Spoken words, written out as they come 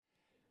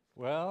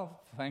Well,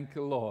 thank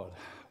the Lord.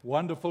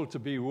 Wonderful to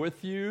be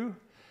with you.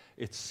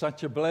 It's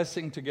such a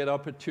blessing to get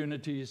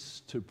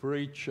opportunities to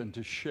preach and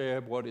to share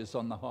what is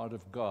on the heart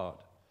of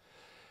God.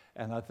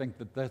 And I think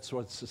that that's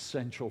what's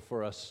essential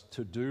for us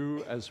to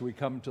do as we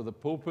come to the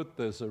pulpit.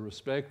 There's a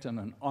respect and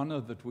an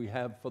honor that we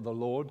have for the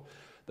Lord,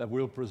 that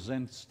we'll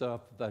present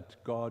stuff that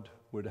God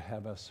would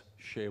have us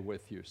share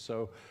with you.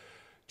 So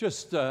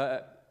just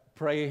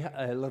pray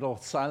a little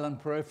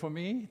silent prayer for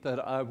me,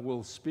 that I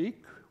will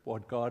speak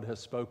what God has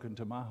spoken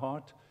to my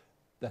heart,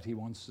 that He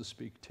wants to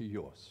speak to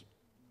yours.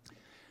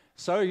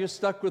 So you're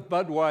stuck with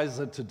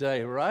Budweiser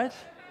today, right?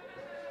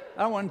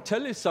 I want to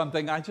tell you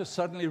something. I just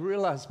suddenly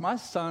realized my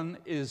son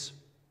is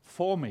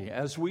for me.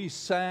 As we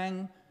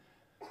sang,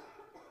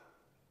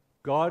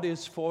 God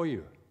is for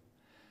you.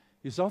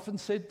 He's often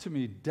said to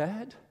me,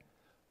 Dad,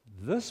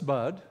 this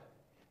Bud,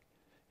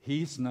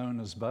 he's known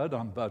as Bud,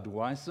 I'm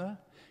Budweiser.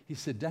 He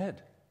said,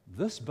 Dad,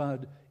 this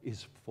Bud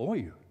is for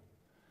you.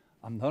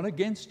 I'm not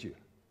against you.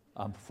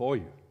 I'm for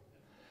you.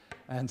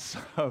 And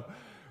so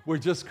we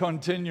just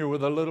continue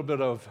with a little bit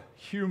of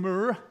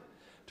humor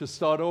to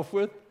start off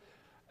with.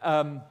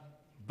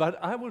 But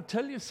I will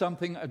tell you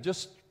something,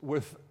 just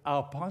with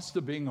our pastor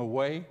being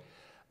away,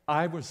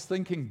 I was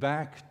thinking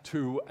back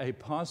to a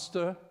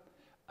pastor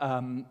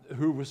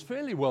who was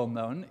fairly well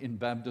known in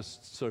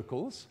Baptist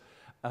circles,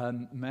 a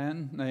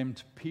man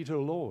named Peter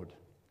Lord.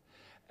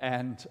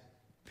 And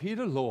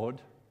Peter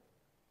Lord,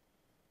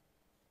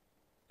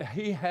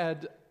 he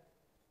had,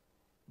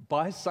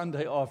 by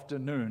Sunday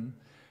afternoon,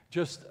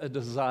 just a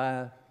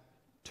desire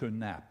to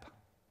nap,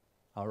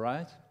 all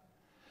right?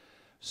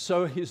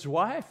 So his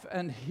wife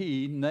and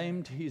he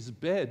named his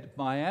bed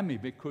Miami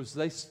because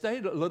they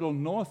stayed a little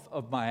north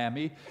of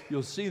Miami.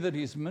 You'll see that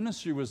his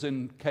ministry was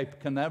in Cape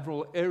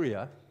Canaveral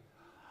area.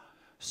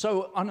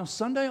 So on a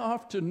Sunday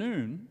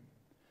afternoon,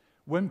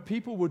 when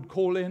people would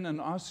call in and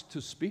ask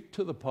to speak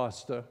to the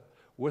pastor,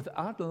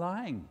 without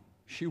lying,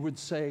 she would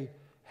say,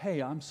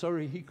 hey, I'm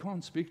sorry, he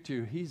can't speak to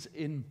you. He's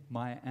in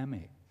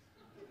Miami.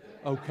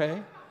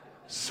 Okay?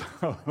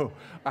 So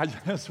I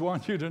just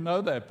want you to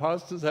know that.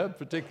 Pastors have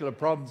particular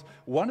problems.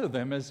 One of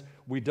them is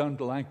we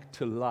don't like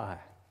to lie.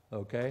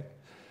 Okay?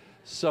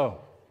 So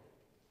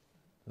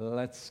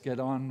let's get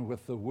on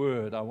with the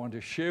word. I want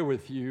to share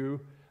with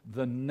you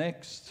the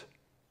next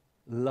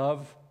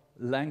love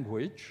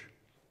language.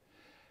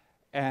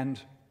 And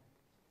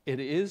it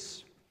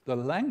is the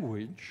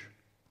language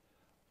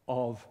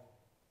of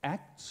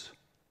acts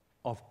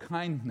of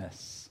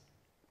kindness.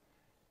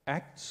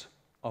 Acts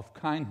of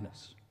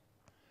kindness.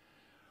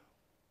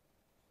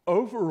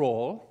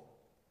 Overall,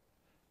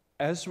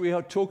 as we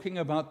are talking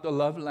about the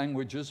love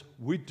languages,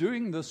 we're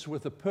doing this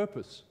with a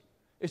purpose.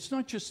 It's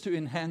not just to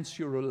enhance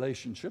your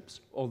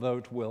relationships, although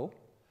it will,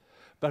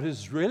 but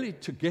it's really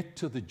to get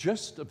to the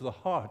gist of the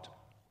heart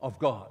of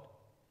God.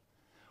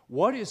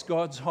 What is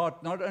God's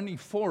heart not only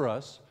for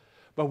us,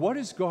 but what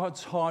is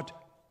God's heart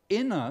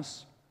in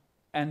us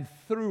and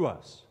through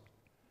us?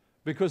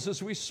 Because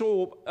as we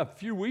saw a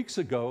few weeks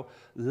ago,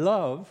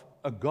 love,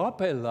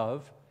 agape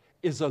love,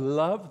 is a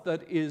love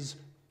that is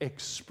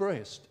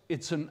expressed.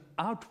 It's an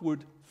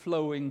outward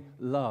flowing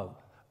love.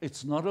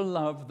 It's not a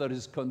love that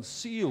is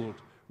concealed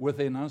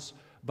within us,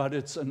 but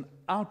it's an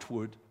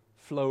outward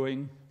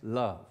flowing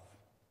love.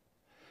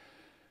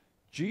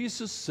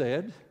 Jesus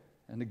said,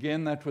 and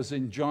again that was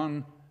in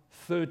John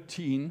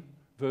 13,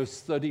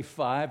 verse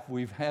 35.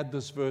 We've had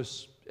this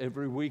verse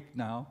every week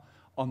now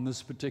on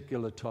this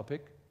particular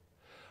topic.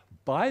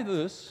 By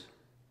this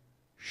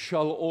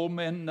shall all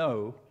men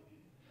know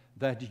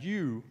that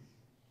you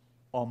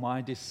are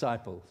my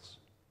disciples,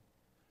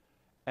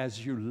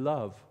 as you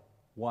love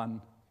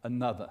one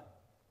another.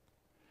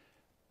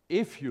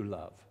 If you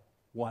love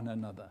one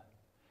another.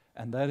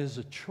 And that is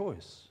a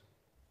choice.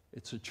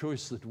 It's a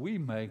choice that we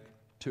make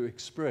to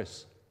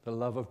express the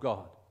love of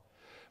God.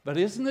 But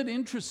isn't it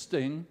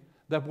interesting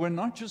that we're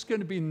not just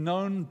going to be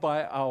known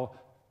by our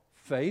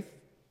faith,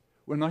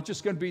 we're not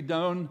just going to be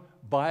known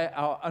by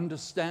our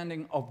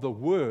understanding of the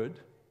Word,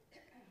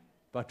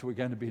 but we're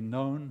going to be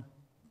known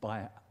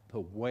by the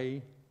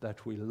way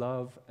that we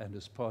love. And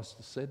as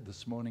Pastor said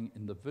this morning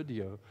in the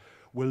video,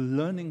 we're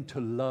learning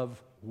to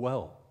love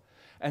well.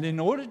 And in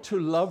order to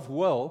love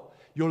well,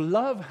 your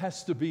love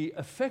has to be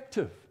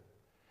effective.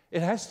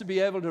 It has to be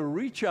able to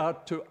reach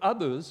out to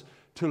others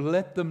to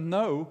let them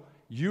know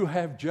you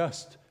have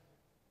just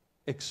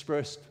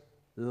expressed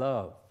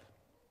love.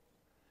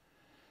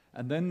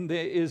 And then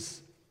there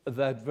is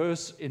that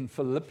verse in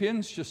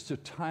Philippians, just to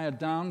tie it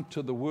down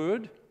to the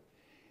word.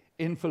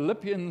 In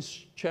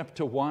Philippians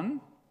chapter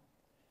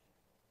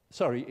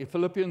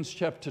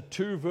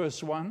 2,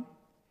 verse 1,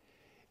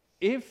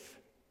 if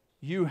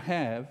you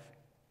have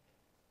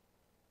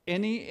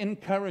any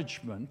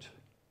encouragement,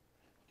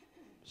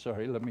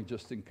 let me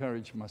just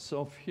encourage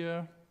myself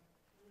here,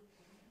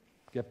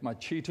 get my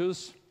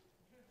cheaters.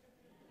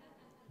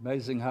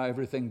 Amazing how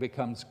everything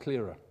becomes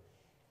clearer.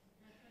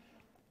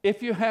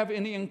 If you have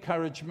any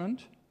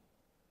encouragement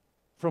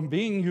from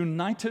being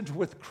united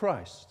with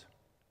Christ,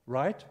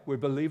 right? We're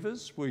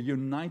believers. We're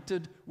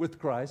united with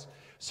Christ.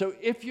 So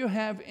if you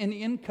have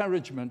any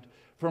encouragement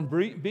from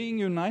being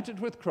united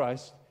with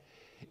Christ,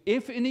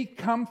 if any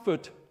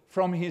comfort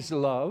from his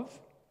love,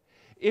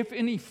 if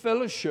any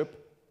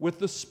fellowship with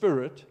the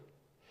Spirit,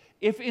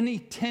 if any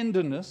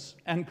tenderness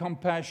and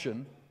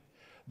compassion,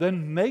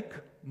 then make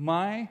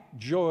my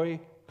joy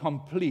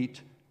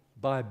complete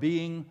by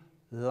being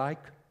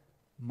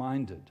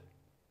like-minded,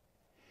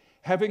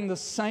 having the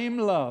same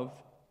love,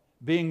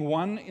 being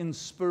one in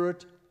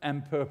spirit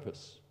and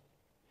purpose.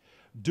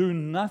 Do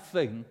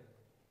nothing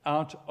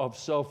out of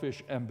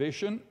selfish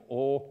ambition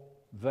or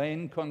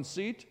vain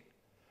conceit,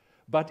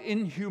 but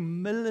in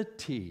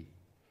humility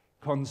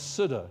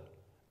consider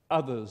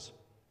others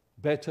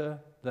better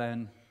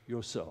than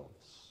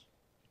yourselves.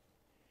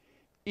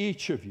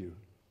 Each of you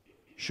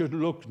should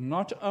look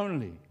not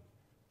only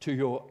to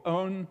your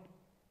own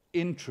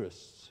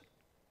interests,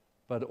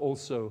 but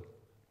also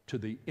to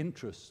the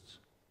interests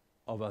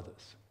of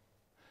others.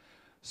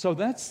 So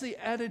that's the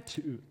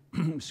attitude,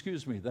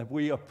 that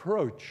we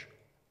approach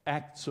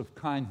acts of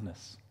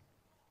kindness,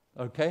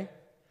 okay?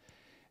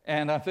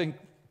 And I think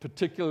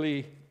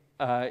particularly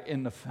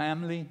in the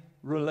family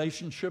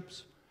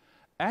relationships,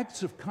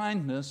 acts of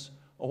kindness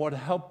are what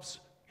helps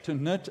to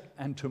knit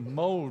and to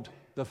mold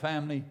the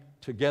family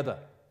together.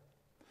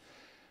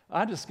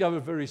 I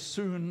discovered very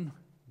soon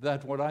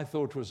that what I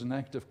thought was an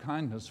act of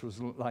kindness was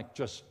like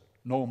just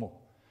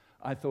normal.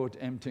 I thought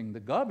emptying the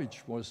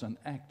garbage was an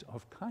act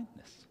of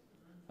kindness,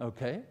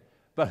 okay?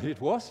 But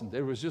it wasn't.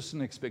 There was just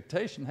an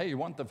expectation. Hey, you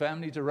want the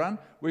family to run?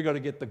 We've got to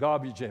get the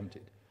garbage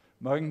emptied.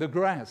 Mowing the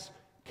grass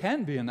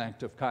can be an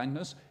act of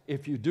kindness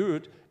if you do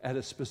it at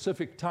a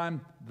specific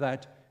time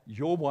that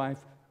your wife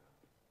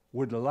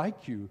would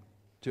like you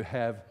to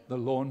have the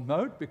lawn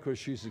mowed because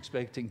she's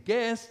expecting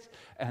guests,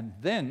 and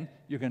then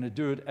you're going to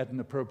do it at an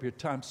appropriate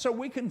time. So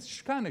we can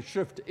kind of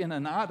shift in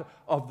and out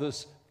of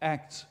this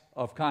act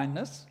of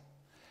kindness,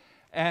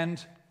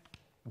 and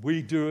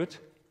we do it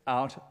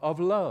out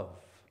of love.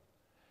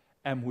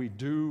 And we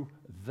do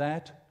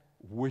that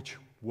which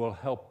will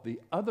help the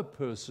other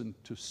person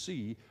to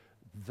see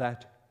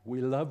that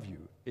we love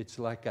you. It's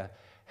like a,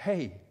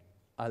 hey,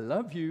 I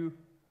love you.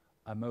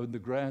 I mowed the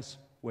grass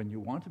when you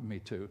wanted me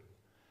to.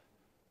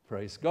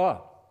 Praise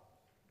God.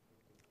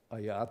 Are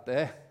you out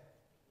there?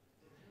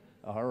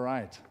 All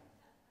right.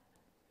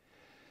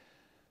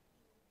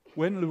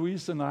 When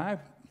Louise and I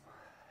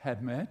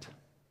had met,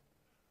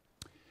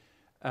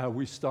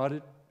 we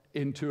started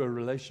into a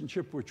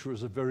relationship which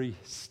was a very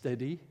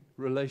steady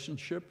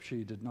relationship.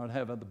 She did not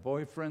have other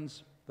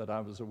boyfriends that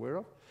I was aware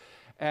of,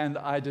 and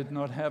I did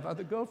not have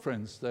other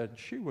girlfriends that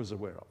she was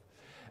aware of.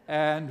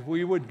 And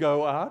we would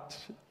go out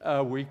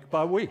week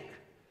by week.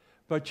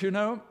 But you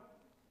know,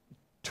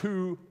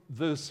 to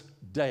this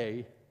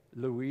day,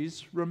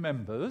 Louise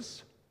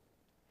remembers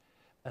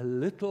a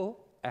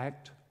little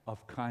act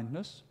of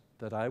kindness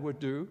that I would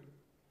do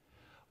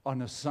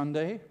on a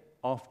Sunday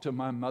after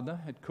my mother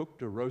had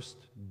cooked a roast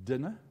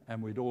dinner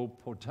and we'd all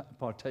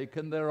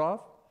partaken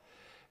thereof.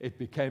 It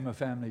became a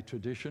family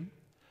tradition.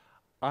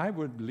 I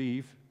would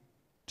leave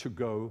to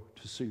go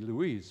to see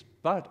Louise.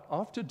 But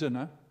after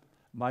dinner,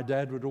 my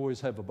dad would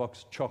always have a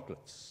box of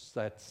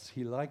chocolates.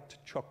 He liked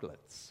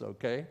chocolates,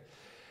 okay?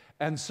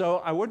 And so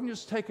I wouldn't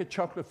just take a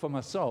chocolate for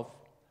myself,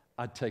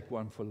 I'd take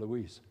one for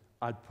Louise.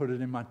 I'd put it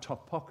in my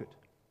top pocket.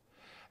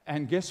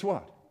 And guess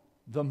what?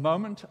 The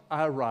moment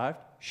I arrived,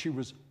 she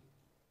was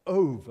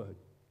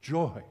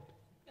overjoyed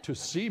to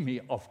see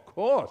me, of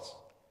course.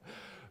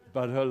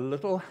 But her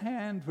little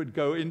hand would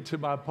go into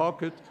my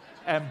pocket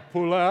and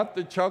pull out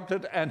the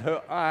chocolate, and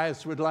her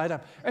eyes would light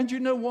up. And you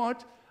know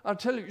what? I'll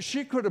tell you,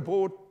 she could have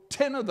bought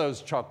 10 of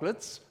those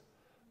chocolates,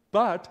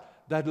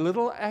 but that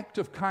little act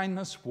of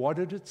kindness, what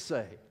did it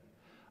say?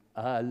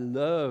 I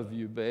love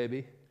you,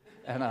 baby,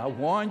 and I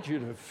want you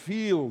to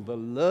feel the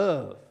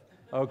love,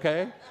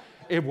 okay?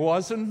 It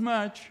wasn't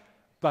much,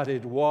 but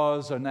it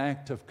was an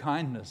act of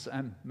kindness,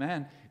 and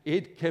man,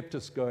 it kept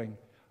us going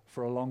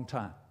for a long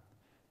time.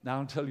 Now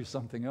I'll tell you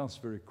something else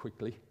very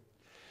quickly.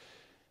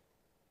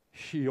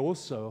 She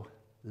also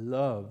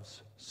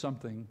loves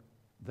something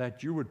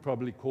that you would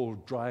probably call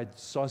dried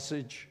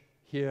sausage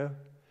here.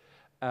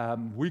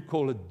 We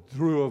call it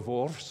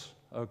druwors,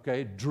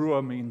 okay?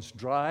 Druwa means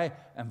dry,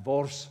 and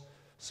wors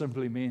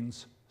simply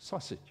means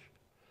sausage.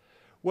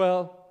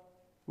 Well,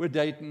 we're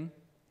dating,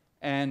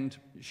 and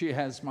she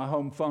has my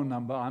home phone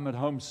number. I'm at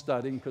home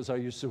studying because I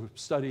used to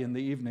study in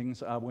the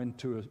evenings. I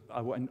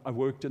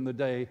worked in the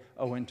day.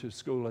 I went to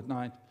school at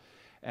night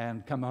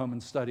and come home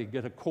and study,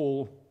 get a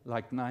call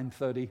like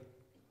 9:30.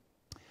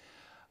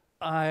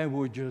 I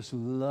would just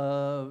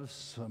love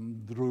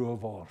some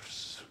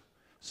druwors,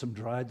 some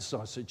dried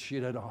sausage.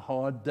 She'd had a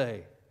hard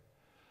day.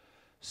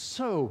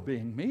 So,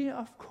 being me,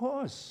 of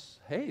course,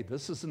 hey,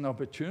 this is an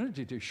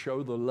opportunity to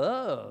show the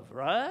love,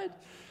 right?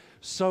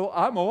 So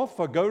I'm off.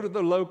 I go to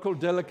the local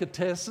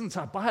delicatessens.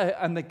 I buy it,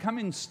 and they come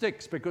in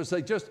sticks because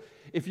they just,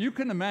 if you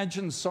can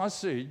imagine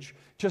sausage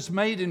just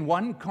made in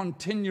one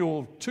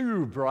continual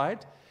tube,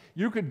 right?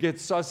 You could get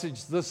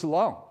sausage this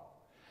long.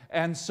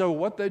 And so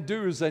what they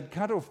do is they'd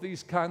cut off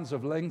these kinds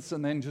of lengths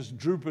and then just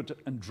droop it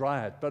and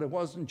dry it. But it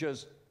wasn't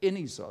just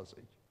any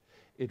sausage.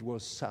 It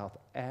was South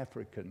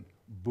African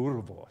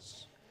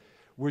boerewors,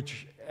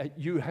 which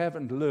you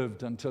haven't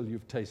lived until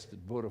you've tasted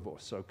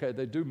boerewors, okay?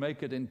 They do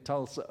make it in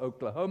Tulsa,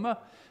 Oklahoma.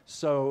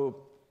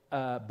 So,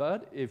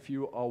 but if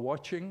you are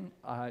watching,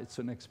 it's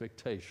an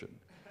expectation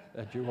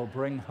that you will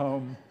bring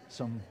home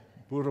some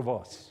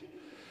boerewors.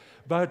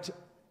 But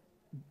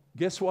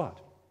guess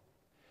what?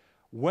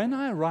 When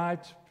I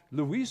arrived,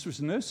 Louise was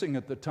nursing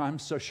at the time,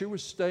 so she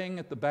was staying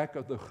at the back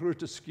of the Groote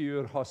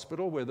Schuur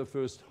Hospital where the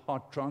first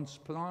heart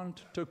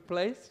transplant took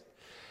place.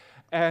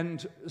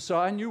 And so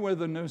I knew where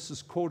the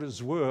nurses'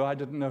 quarters were. I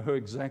didn't know her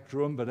exact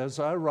room, but as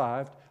I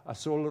arrived, I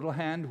saw a little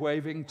hand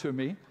waving to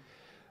me.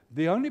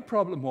 The only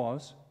problem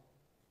was,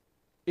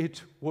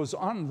 it was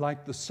on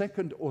like the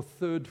second or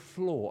third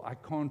floor. I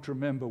can't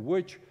remember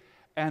which.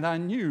 And I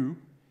knew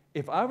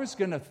if I was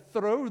going to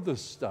throw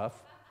this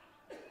stuff,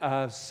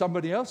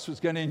 somebody else was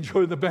going to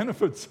enjoy the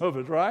benefits of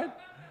it, right?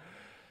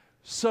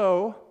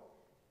 So,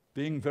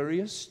 being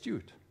very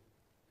astute,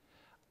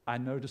 I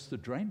noticed a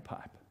drain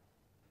pipe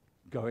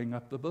going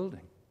up the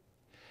building.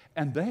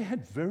 And they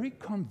had very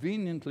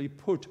conveniently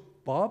put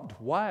barbed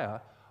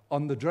wire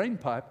on the drain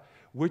pipe,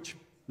 which,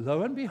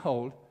 lo and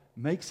behold,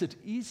 makes it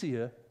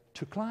easier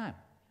to climb.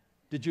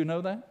 Did you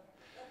know that?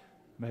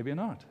 Maybe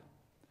not.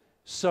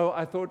 So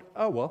I thought,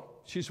 oh,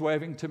 well, she's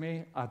waving to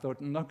me. I thought,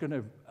 I'm not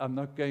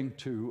going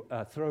to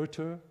throw it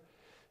to her.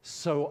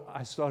 So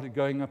I started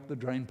going up the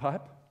drain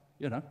pipe.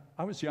 You know,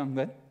 I was young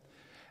then.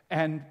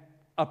 And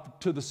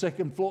up to the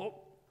second floor,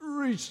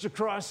 reached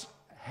across,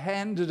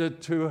 handed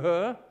it to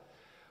her,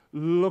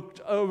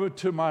 looked over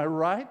to my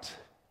right,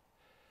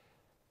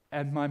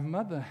 and my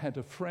mother had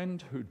a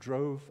friend who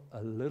drove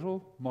a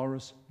little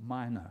Morris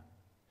Minor.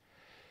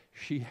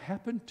 She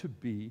happened to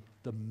be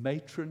the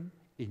matron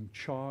in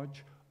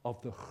charge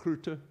of the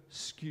Groote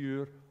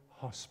Schuur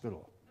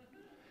Hospital.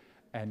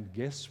 And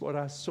guess what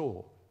I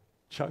saw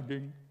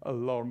chugging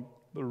along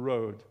the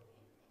road?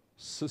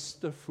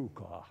 Sister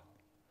Fuka,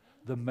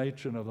 the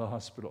matron of the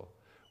hospital.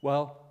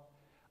 Well,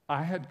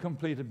 I had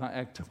completed my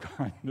act of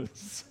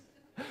kindness.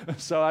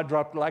 So I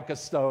dropped like a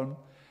stone,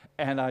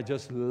 and I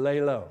just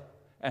lay low.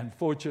 And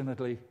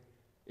fortunately,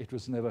 it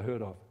was never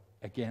heard of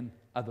again,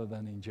 other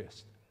than in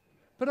jest.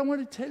 But I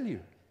want to tell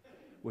you,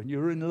 when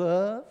you're in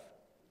love,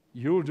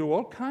 you'll do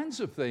all kinds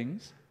of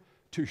things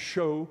to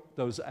show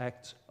those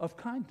acts of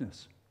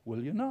kindness,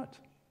 will you not?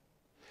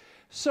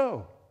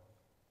 So,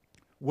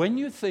 when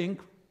you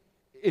think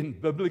in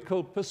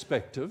biblical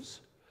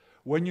perspectives,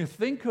 when you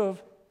think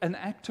of an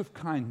act of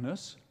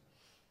kindness,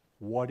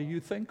 what do you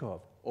think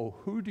of? Or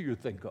who do you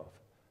think of?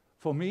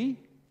 For me,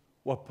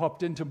 what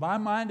popped into my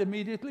mind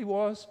immediately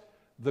was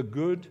the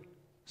Good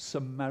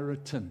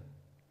Samaritan.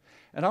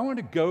 And I want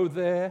to go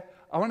there.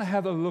 I want to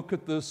have a look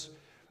at this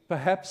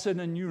perhaps in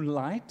a new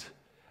light,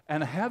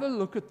 and have a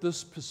look at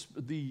this,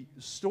 the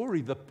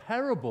story, the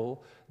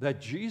parable that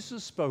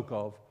Jesus spoke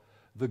of,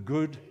 the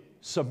Good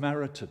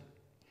Samaritan.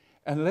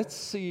 And let's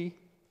see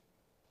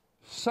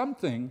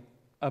something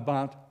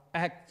about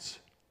acts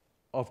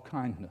of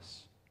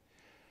kindness.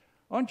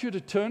 I want you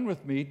to turn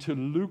with me to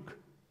Luke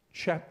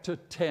chapter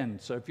 10.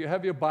 So if you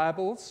have your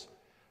Bibles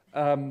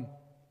and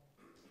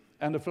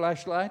a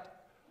flashlight,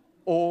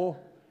 or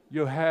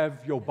you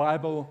have your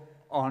Bible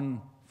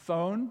on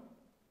phone,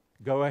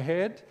 go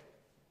ahead,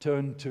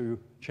 turn to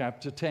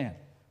chapter 10.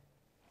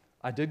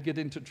 I did get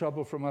into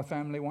trouble from my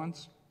family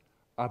once.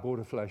 I bought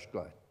a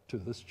flashlight to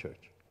this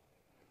church.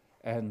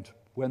 And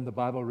when the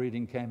Bible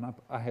reading came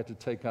up, I had to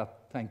take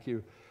up,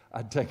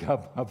 I'd take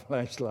up my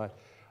flashlight.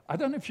 I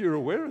don't know if you're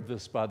aware of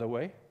this, by the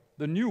way.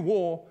 The new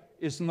war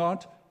is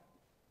not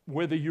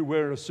whether you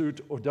wear a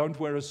suit or don't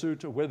wear a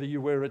suit, or whether you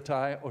wear a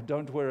tie or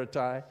don't wear a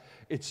tie.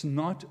 It's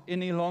not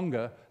any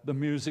longer the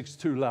music's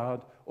too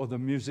loud, or the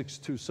music's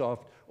too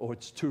soft, or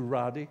it's too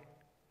rowdy.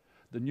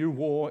 The new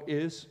war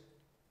is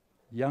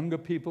younger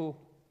people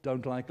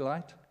don't like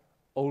light,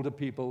 older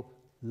people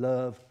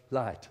love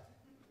light.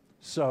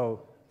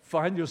 So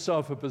find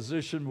yourself a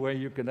position where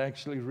you can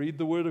actually read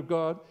the Word of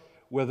God,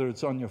 whether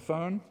it's on your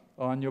phone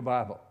or on your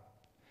Bible.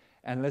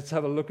 And let's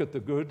have a look at the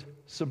Good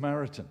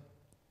Samaritan.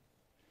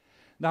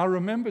 Now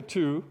remember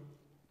too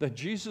that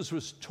Jesus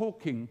was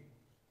talking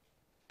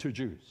to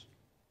Jews.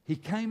 He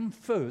came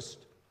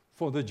first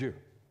for the Jew.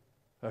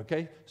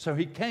 Okay? So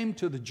he came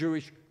to the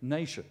Jewish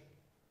nation.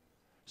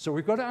 So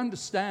we've got to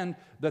understand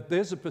that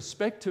there's a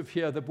perspective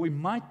here that we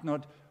might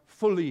not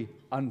fully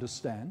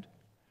understand,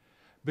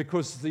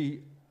 because the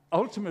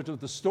ultimate of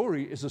the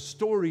story is a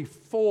story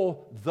for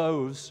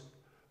those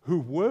who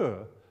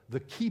were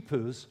the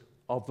keepers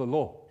of the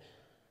law.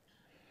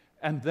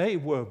 And they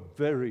were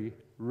very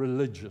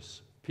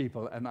religious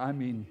people, and I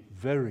mean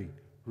very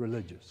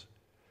religious.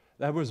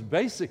 That was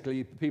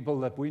basically people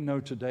that we know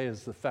today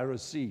as the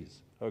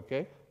Pharisees,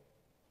 okay?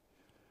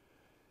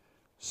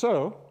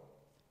 So,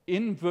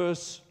 in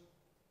verse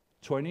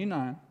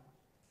 25,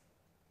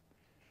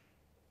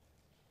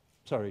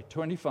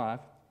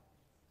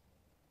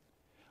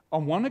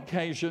 on one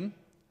occasion,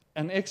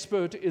 an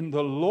expert in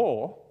the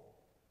law,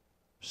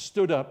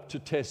 stood up to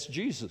test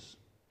Jesus.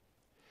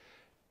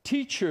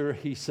 "Teacher,"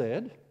 he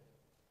said,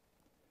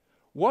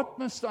 "what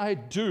must I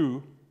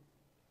do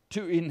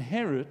to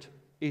inherit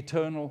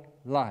eternal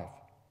life?"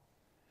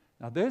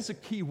 Now there's a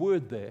key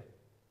word there.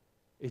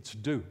 It's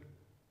do.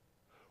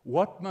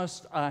 What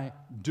must I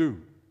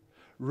do?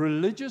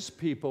 Religious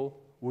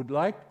people would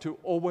like to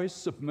always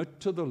submit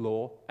to the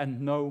law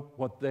and know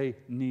what they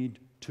need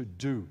to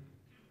do.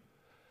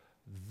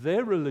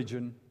 Their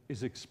religion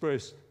is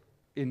expressed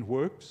in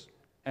works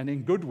and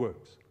in good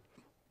works.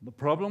 The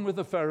problem with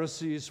the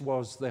Pharisees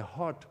was their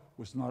heart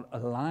was not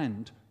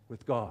aligned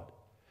with God.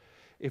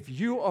 If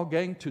you are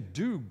going to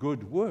do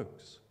good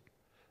works,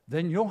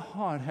 then your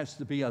heart has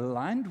to be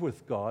aligned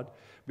with God,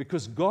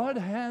 because God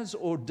has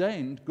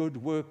ordained good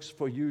works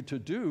for you to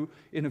do.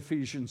 In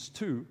Ephesians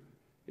 2,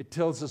 it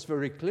tells us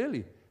very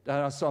clearly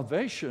that our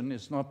salvation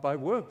is not by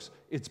works,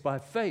 it's by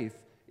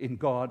faith in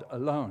God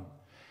alone.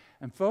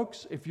 And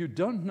folks, if you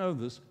don't know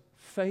this,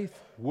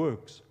 faith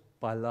works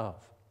by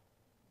love.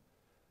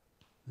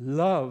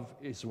 Love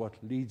is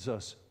what leads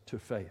us to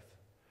faith.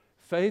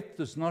 Faith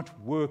does not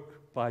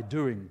work by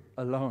doing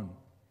alone.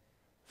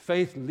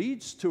 Faith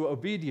leads to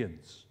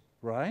obedience,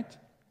 right?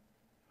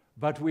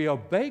 But we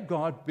obey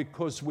God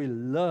because we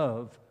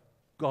love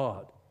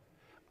God.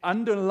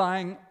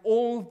 Underlying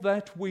all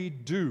that we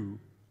do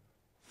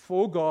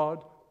for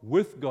God,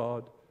 with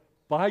God,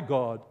 by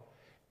God,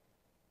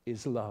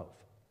 is love.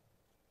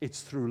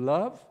 It's through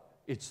love,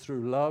 it's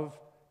through love,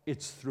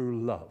 it's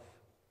through love.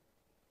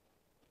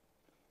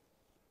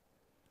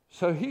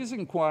 So he's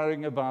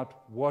inquiring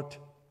about what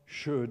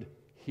should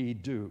he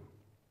do.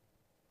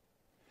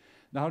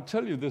 Now I'll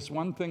tell you this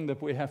one thing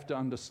that we have to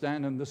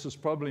understand, and this is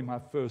probably my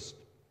first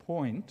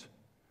point,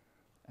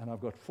 and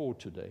I've got 4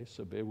 today,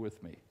 so bear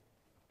with me,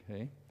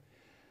 okay?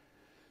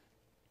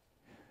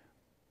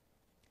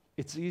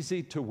 It's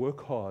easy to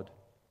work hard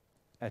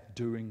at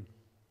doing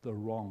the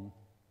wrong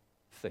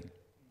thing.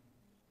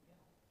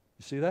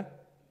 You see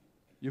that?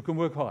 You can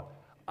work hard.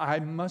 I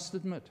must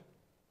admit,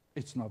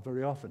 it's not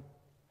very often.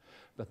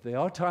 But there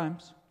are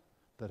times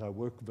that I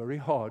work very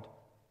hard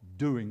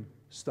doing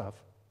stuff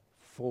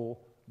for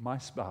my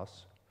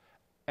spouse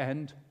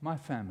and my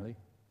family,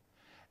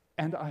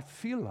 and I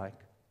feel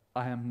like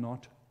I am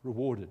not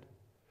rewarded.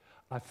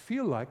 I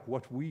feel like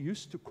what we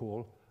used to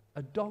call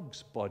a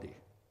dog's body,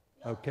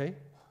 okay?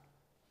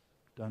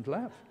 Don't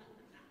laugh.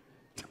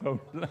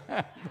 Don't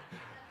laugh.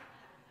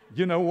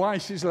 You know why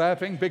she's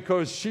laughing?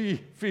 Because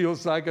she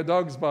feels like a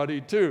dog's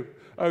body too,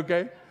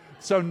 okay?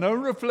 So no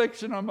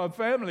reflection on my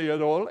family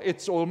at all.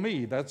 It's all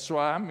me. That's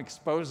why I'm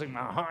exposing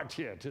my heart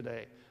here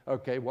today,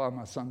 okay, while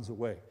my son's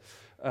away.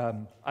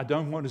 I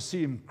don't want to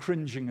see him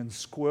cringing and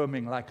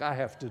squirming like I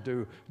have to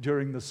do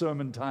during the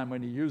sermon time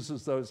when he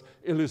uses those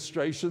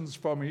illustrations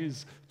from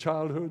his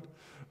childhood.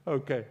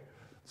 Okay,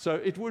 so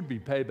it would be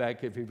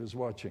payback if he was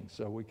watching,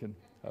 so we can...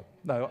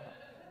 no,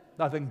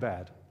 nothing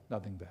bad,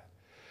 nothing bad.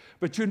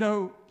 But you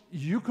know,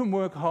 you can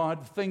work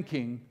hard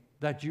thinking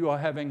that you are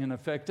having an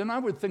effect. And I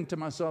would think to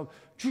myself,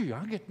 gee,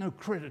 I get no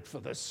credit for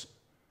this.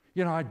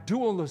 You know, I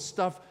do all this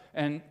stuff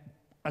and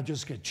I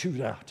just get chewed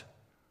out.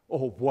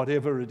 Or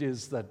whatever it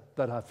is that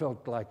I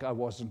felt like I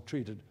wasn't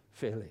treated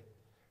fairly.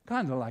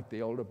 Kind of like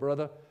the older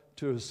brother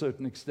to a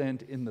certain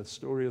extent in the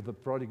story of the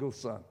prodigal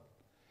son.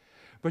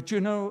 But you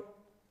know,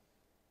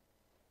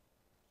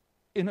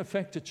 in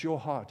effect, it's your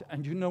heart.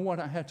 And you know what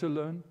I had to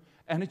learn?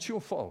 And it's your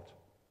fault.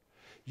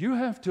 You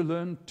have to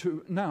learn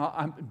to,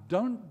 now,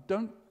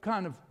 don't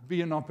kind of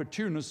be an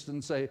opportunist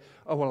and say,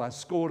 oh, well, I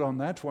scored on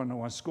that one,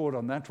 or I scored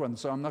on that one,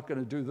 so I'm not going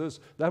to do this.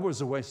 That was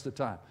a waste of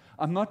time.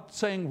 I'm not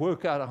saying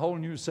work out a whole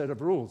new set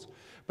of rules.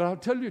 But I'll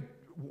tell you,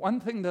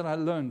 one thing that I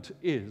learned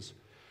is,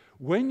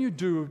 when you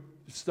do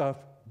stuff,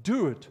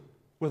 do it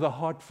with a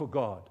heart for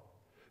God.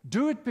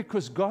 Do it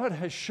because God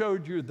has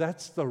showed you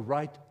that's the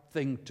right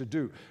thing to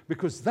do,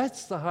 because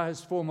that's the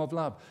highest form of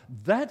love.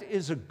 That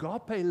is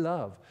agape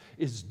love,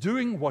 is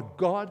doing what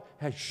God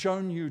has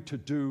shown you to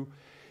do.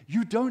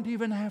 You don't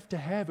even have to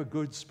have a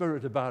good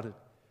spirit about it.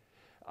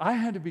 I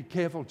had to be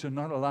careful to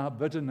not allow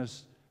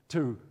bitterness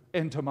to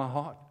enter my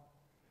heart,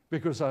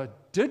 because I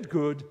did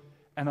good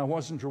and I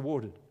wasn't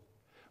rewarded.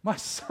 My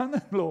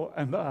son-in-law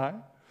and I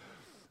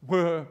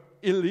were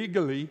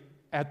illegally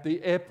at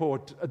the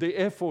airport, the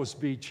Air Force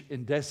beach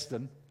in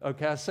Destin.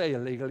 Okay, I say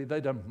illegally,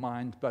 they don't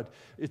mind, but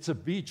it's a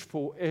beach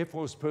for Air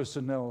Force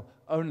personnel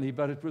only,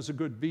 but it was a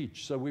good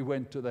beach, so we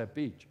went to that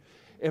beach.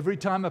 Every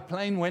time a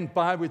plane went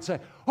by, we'd say,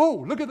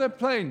 oh, look at that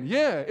plane.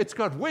 Yeah, it's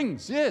got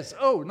wings. Yes,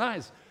 oh,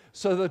 nice.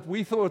 So that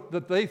we thought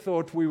that they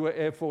thought we were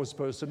Air Force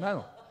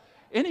personnel.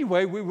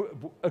 Anyway,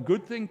 a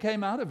good thing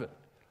came out of it.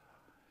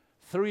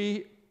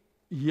 3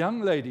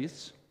 young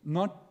ladies,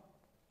 not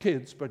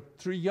kids, but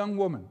 3 young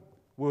women,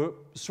 were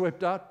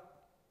swept out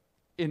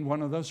in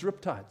one of those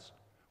riptides.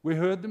 We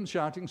heard them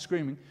shouting,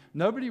 screaming.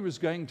 Nobody was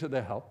going to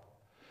their help.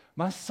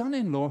 My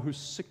son-in-law, who's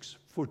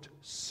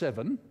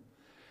 6'7",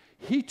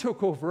 he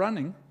took off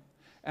running,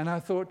 and I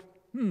thought,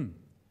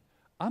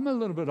 I'm a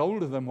little bit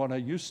older than what I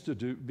used to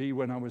be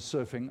when I was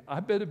surfing. I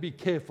better be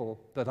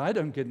careful that I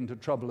don't get into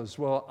trouble as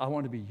well. I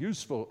want to be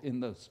useful in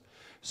this.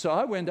 So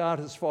I went out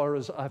as far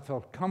as I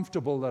felt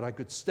comfortable that I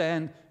could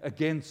stand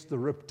against the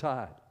rip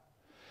tide.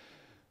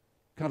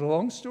 Cut a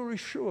long story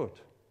short,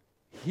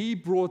 he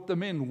brought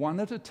them in one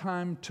at a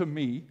time to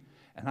me,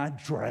 and I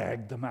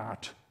dragged them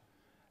out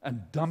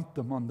and dumped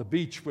them on the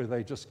beach where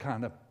they just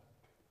kind of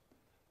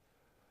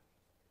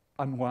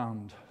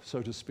unwound,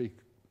 so to speak,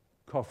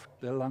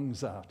 coughed their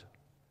lungs out.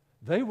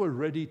 They were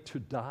ready to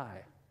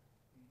die.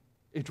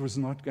 It was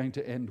not going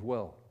to end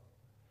well.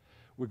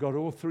 We got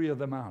all three of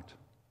them out.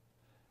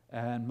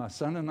 And my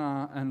son and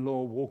I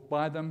in-law walked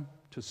by them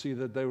to see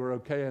that they were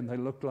okay, and they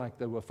looked like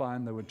they were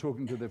fine. They were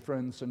talking to their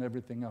friends and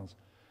everything else.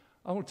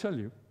 I will tell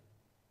you,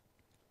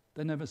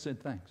 they never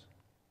said thanks.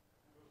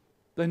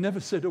 They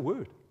never said a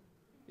word.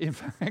 In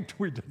fact,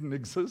 we didn't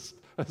exist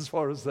as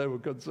far as they were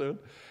concerned.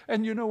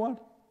 And you know what?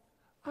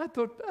 I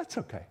thought, that's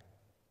okay.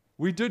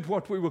 We did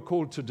what we were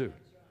called to do.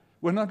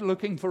 We're not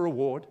looking for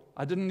reward.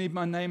 I didn't need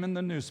my name in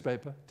the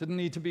newspaper. Didn't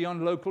need to be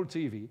on local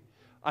TV.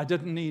 I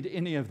didn't need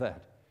any of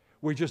that.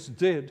 We just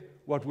did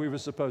what we were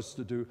supposed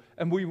to do.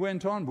 And we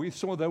went on. We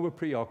saw they were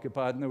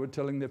preoccupied, and they were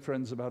telling their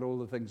friends about all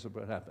the things that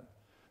would happen.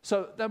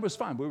 So that was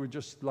fine. We were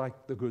just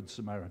like the Good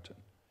Samaritan.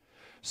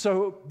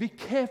 So be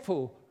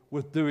careful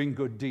with doing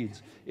good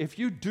deeds. If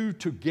you do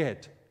to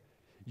get,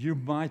 you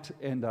might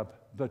end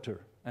up bitter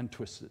and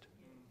twisted.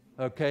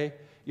 Okay?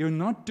 You're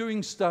not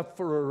doing stuff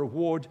for a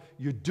reward.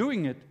 You're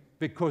doing it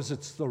because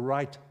it's the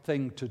right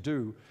thing to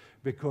do,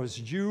 because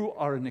you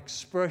are an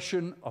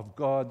expression of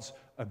God's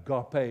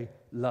agape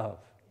love.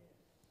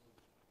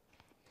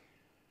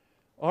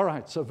 All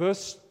right, so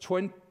verse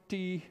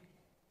 20,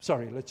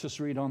 let's just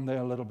read on there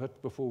a little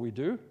bit before we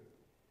do.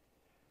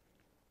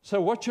 So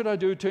what should I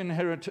do to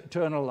inherit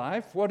eternal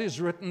life? What is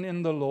written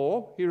in the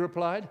law? He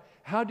replied.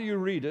 How do you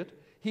read it?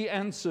 He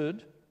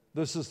answered,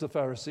 this is the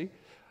Pharisee,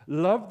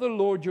 love the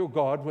Lord your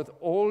God with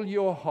all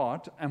your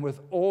heart and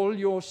with all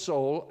your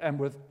soul and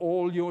with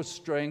all your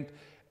strength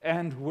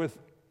and with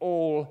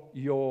all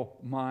your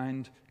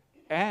mind,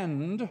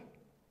 and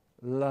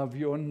love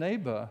your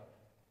neighbor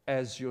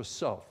as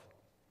yourself.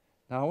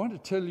 Now I want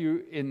to tell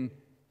you, in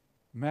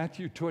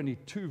Matthew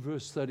 22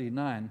 verse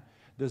 39,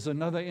 there's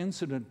another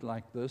incident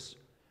like this,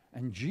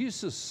 and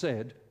Jesus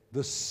said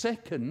the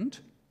second,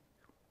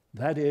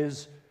 that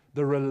is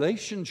the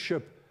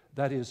relationship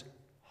that is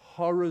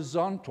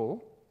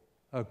horizontal,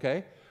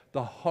 okay?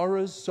 The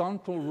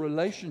horizontal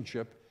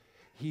relationship,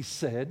 he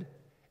said,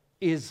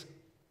 is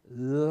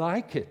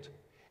like it.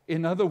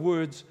 In other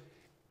words,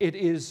 it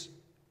is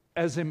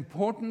as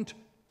important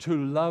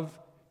to love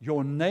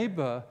your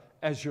neighbor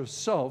as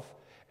yourself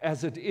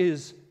as it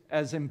is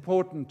as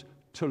important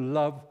to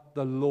love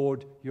the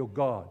Lord your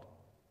God.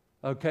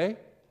 Okay?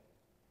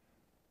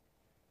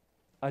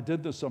 I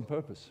did this on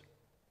purpose.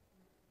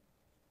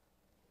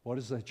 What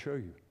does that show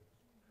you?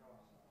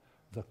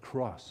 The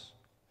cross.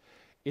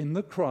 In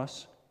the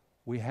cross,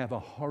 we have a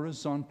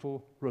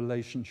horizontal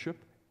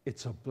relationship.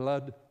 It's a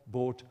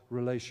blood-bought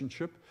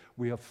relationship.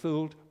 We are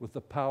filled with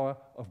the power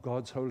of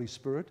God's Holy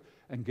Spirit.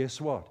 And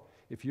guess what?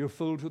 If you're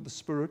filled with the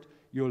Spirit,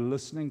 you're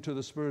listening to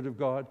the Spirit of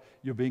God,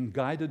 you're being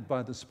guided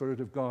by the Spirit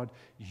of God,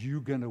 you're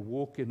going to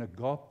walk in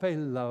agape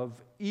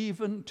love,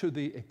 even to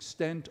the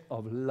extent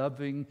of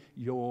loving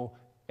your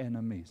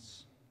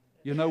enemies.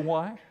 You know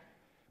why?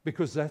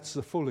 Because that's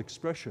the full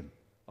expression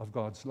of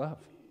God's love.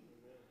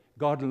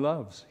 God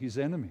loves his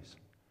enemies.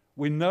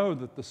 We know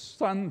that the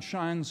sun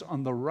shines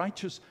on the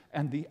righteous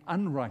and the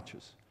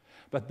unrighteous.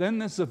 But then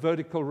there's the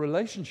vertical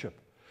relationship.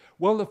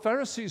 Well, the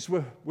Pharisees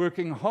were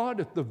working hard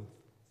at the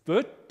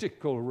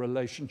vertical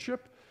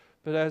relationship,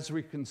 but as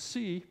we can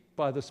see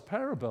by this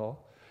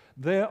parable,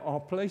 there are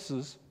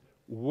places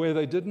where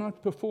they did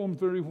not perform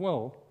very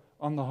well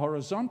on the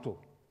horizontal.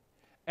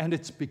 And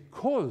it's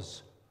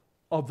because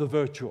of the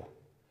virtual.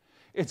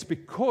 It's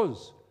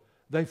because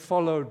they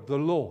followed the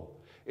law.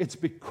 It's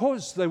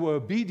because they were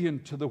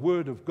obedient to the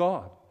word of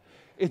God.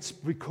 It's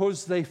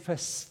because they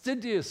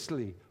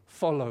fastidiously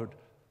followed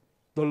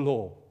the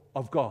law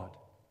of God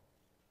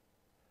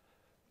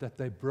that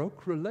they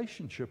broke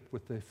relationship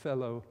with their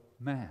fellow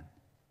man.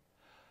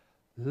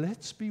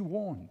 Let's be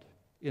warned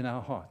in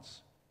our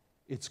hearts.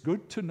 It's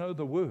good to know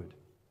the word.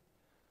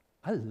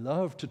 I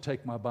love to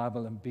take my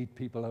Bible and beat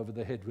people over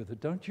the head with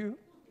it, don't you?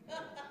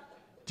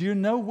 Do you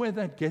know where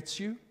that gets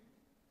you?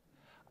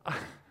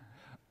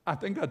 I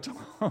think I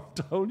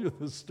told you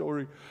this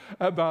story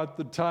about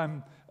the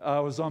time I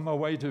was on my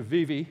way to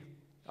Vivi.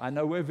 I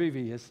know where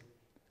Vivi is.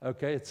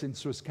 Okay, it's in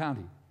Swiss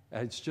County.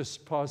 It's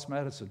just past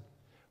Madison.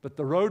 But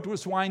the road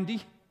was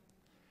windy,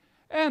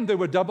 and there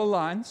were double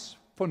lines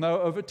for no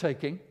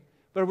overtaking.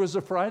 But it was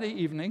a Friday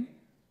evening,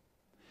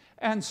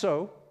 and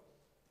so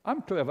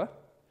I'm clever.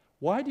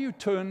 Why do you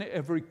turn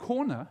every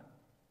corner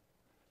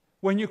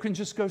when you can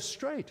just go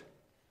straight?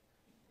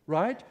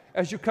 Right?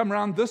 As you come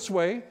around this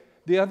way,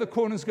 the other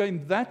corner's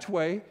going that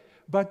way,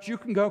 but you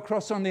can go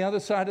across on the other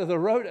side of the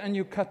road and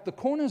you cut the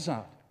corners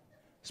out.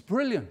 It's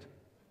brilliant.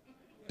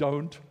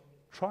 Don't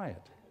try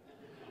it.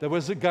 There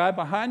was a guy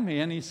behind me,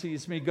 and he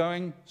sees me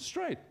going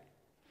straight.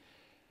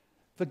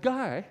 The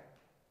guy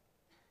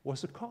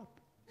was a cop.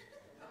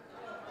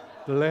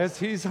 Bless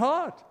his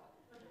heart.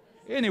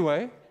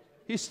 Anyway,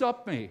 he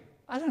stopped me.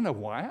 I don't know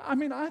why. I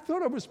mean, I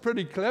thought I was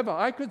pretty clever.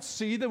 I could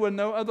see there were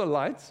no other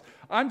lights.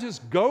 I'm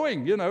just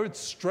going, it's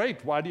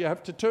straight. Why do you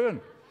have to turn?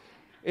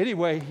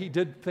 Anyway, he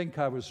did think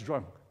I was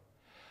drunk.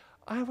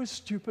 I was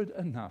stupid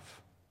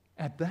enough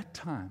at that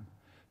time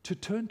to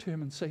turn to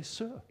him and say,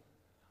 "Sir,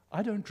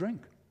 I don't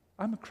drink.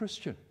 I'm a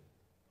Christian."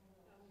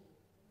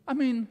 I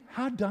mean,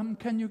 how dumb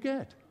can you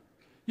get?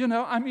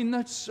 I'm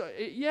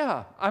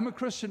a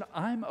Christian.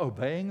 I'm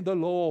obeying the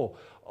law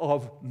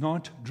of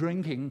not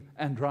drinking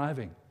and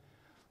driving.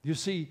 You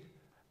see,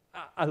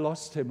 I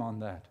lost him on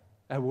that.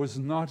 It was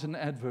not an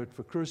advert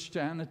for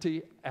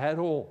Christianity at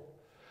all.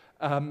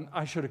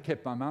 I should have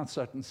kept my mouth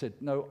shut and said,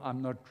 "No,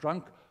 I'm not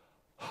drunk."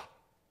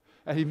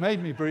 And he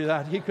made me breathe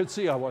out. He could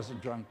see I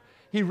wasn't drunk.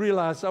 He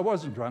realized I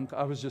wasn't drunk.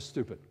 I was just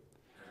stupid.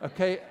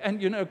 Okay?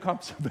 And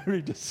cops are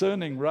very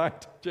discerning,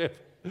 right, Jeff?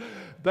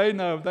 They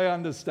know, they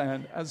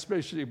understand,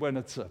 especially when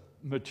it's a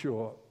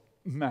mature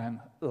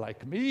man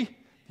like me.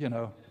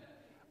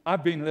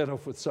 I've been let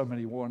off with so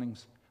many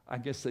warnings. I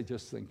guess they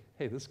just think,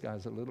 "Hey, this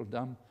guy's a little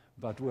dumb,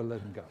 but we'll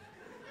let him go."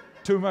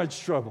 Too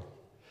much trouble.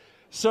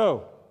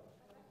 So,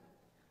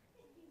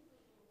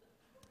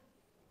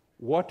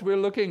 what we're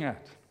looking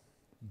at,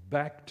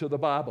 back to the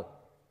Bible,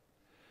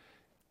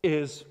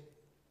 is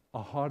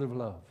a heart of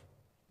love.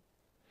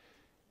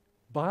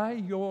 By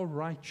your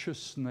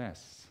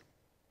righteousness,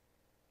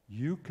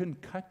 you can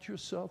cut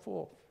yourself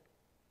off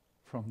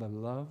from the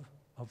love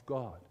of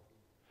God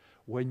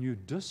when you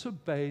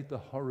disobey the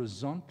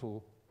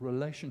horizontal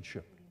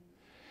relationship.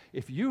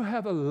 If you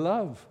have a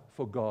love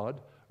for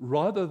God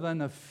rather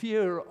than a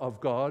fear of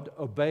God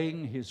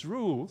obeying His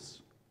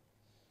rules,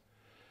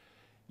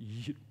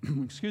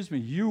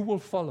 you will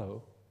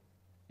follow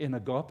in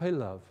agape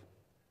love,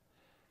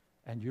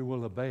 and you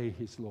will obey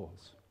His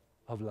laws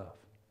of love.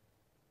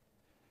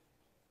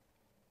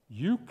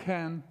 You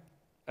can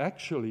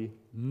actually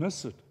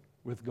miss it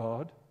with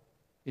God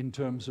in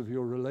terms of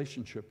your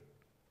relationship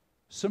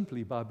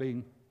simply by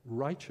being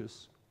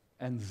righteous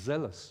and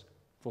zealous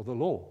for the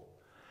law.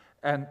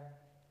 And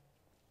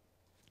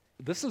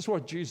this is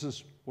what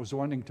Jesus was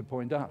wanting to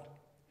point out.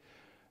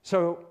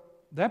 So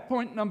that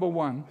point number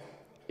one,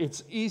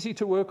 it's easy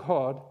to work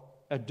hard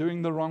at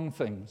doing the wrong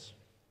things.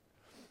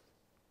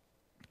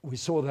 We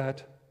saw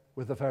that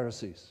with the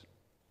Pharisees.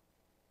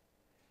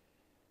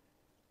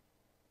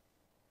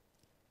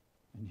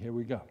 And here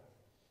we go.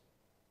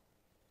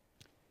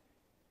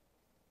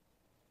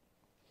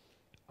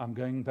 I'm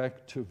going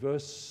back to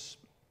verse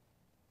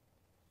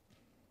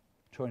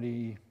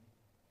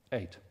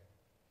 28.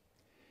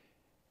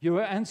 "You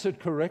were answered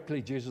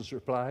correctly," Jesus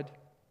replied.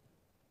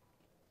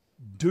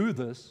 "Do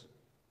this,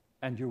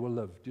 and you will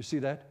live." Do you see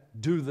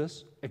that? Do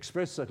this,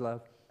 express that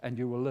love, and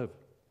you will live.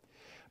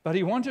 But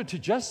he wanted to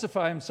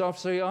justify himself,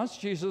 so he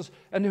asked Jesus,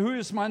 "And who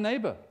is my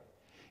neighbor?"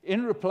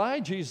 In reply,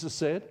 Jesus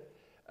said,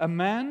 "A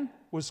man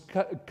was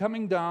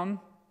going down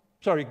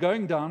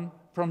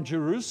from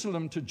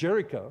Jerusalem to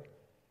Jericho.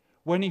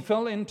 When he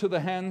fell into the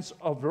hands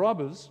of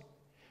robbers,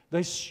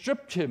 they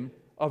stripped him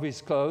of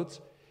his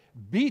clothes,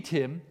 beat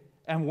him,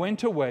 and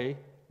went away,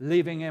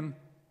 leaving him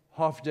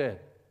half dead."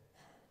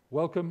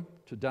 Welcome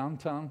to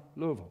downtown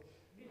Louisville.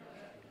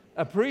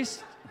 A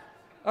priest.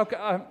 Okay,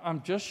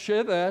 I'm just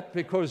share that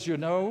because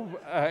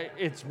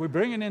we're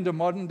bringing into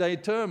modern day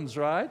terms,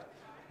 right?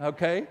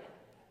 Okay,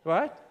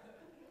 right?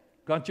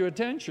 Got your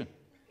attention?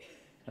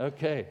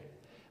 Okay.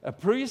 A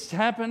priest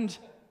happened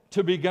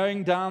to be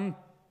going down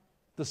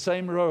the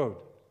same road.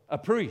 A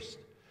priest.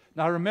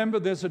 Now remember,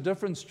 there's a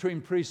difference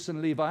between priests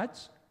and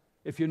Levites.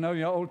 If you know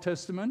your Old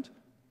Testament,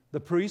 the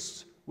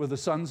priests were the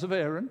sons of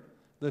Aaron.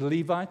 The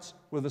Levites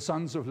were the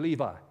sons of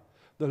Levi.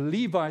 The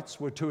Levites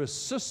were to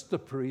assist the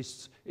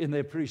priests in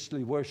their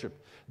priestly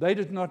worship. They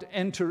did not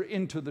enter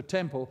into the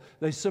temple.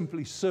 They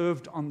simply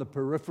served on the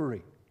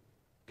periphery.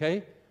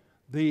 Okay?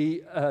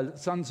 The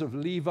sons of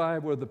Levi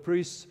were the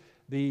priests.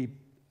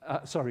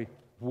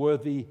 Were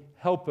the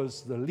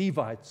helpers, the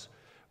Levites.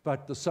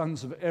 But the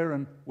sons of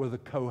Aaron were the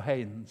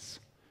Kohens.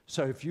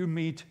 So if you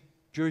meet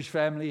Jewish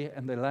family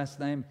and their last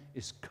name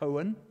is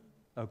Cohen,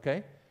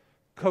 okay?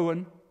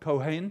 Kohen,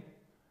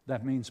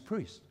 that means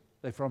priest.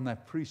 They're from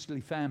that priestly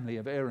family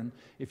of Aaron.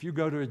 If you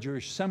go to a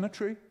Jewish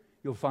cemetery,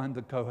 you'll find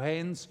the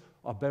Kohens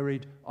are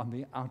buried on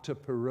the outer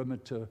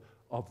perimeter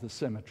of the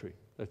cemetery.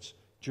 That's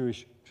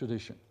Jewish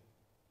tradition.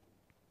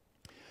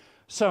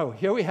 So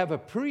here we have a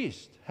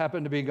priest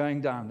happened to be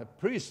going down, a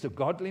priest, a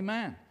godly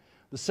man,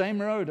 the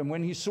same road. And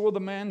when he saw the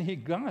man, he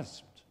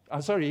gasped.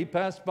 He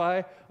passed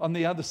by on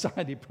the other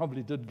side. He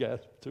probably did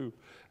gasp too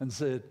and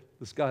said,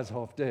 "This guy's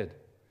half dead.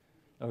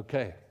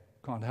 Okay,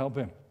 can't help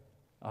him.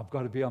 I've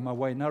got to be on my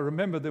way." Now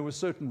remember, there were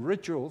certain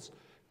rituals,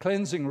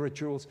 cleansing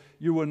rituals.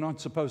 You were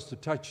not supposed to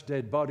touch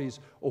dead bodies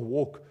or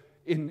walk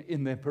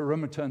in their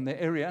perimeter, in their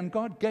area. And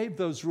God gave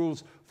those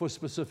rules for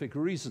specific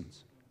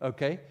reasons,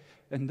 okay?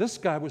 And this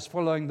guy was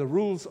following the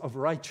rules of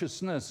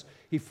righteousness.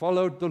 He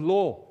followed the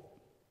law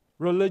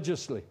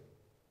religiously.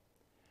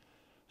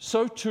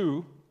 So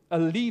too, a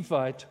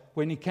Levite,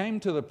 when he came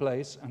to the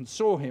place and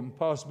saw him,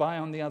 passed by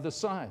on the other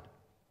side.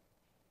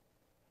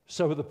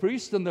 So the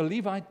priest and the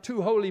Levite,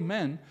 two holy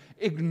men,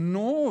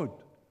 ignored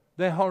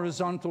their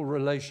horizontal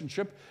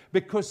relationship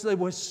because they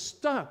were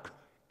stuck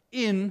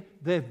in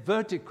their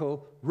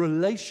vertical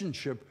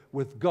relationship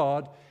with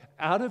God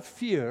out of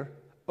fear,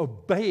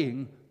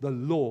 obeying the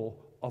law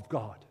of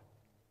God.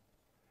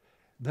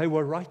 They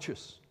were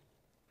righteous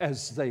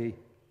as they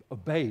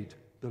obeyed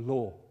the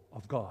law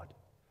of God.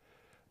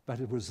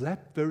 But it was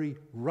that very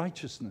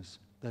righteousness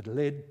that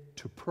led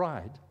to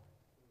pride,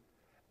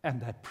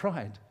 and that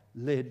pride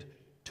led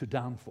to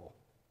downfall.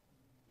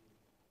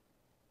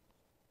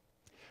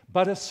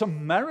 But a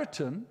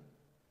Samaritans,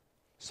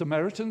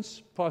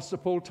 Pastor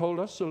Paul told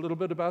us a little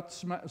bit about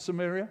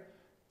Samaria,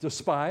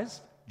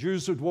 despised.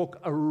 Jews would walk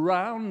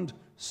around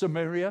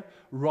Samaria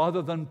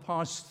rather than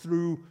pass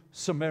through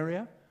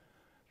Samaria.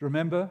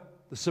 Remember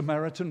the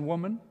Samaritan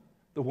woman,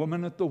 the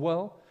woman at the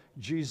well?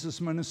 Jesus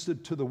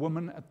ministered to the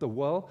woman at the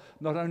well.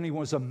 Not only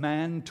was a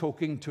man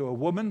talking to a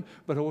woman,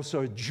 but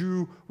also a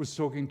Jew was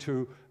talking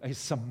to a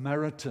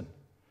Samaritan,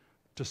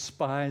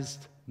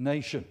 despised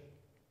nation.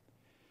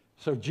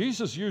 So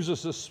Jesus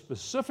uses this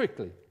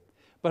specifically.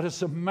 But a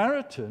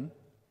Samaritan,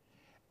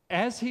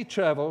 as he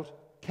traveled,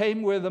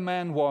 came where the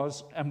man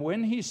was, and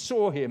when he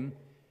saw him,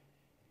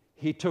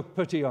 he took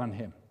pity on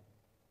him.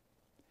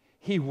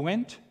 He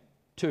went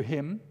to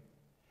him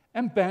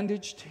and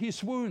bandaged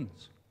his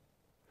wounds.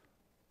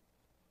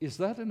 Is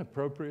that an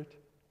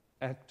appropriate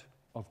act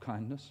of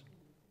kindness?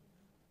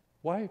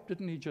 Why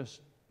didn't he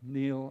just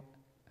kneel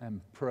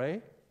and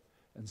pray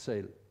and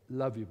say,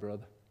 "Love you,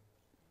 brother.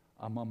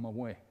 I'm on my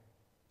way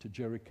to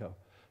Jericho.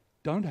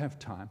 Don't have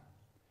time,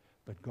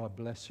 but God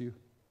bless you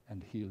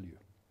and heal you.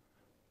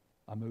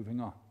 I'm moving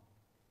on."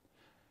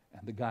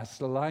 And the guy's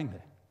still lying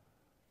there.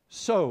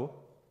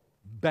 So,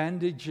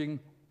 bandaging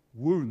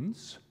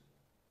wounds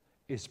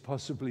is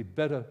possibly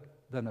better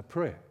than a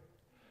prayer.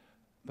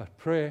 But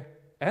prayer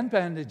and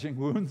bandaging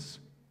wounds,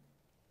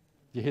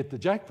 you hit the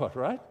jackpot,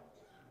 right?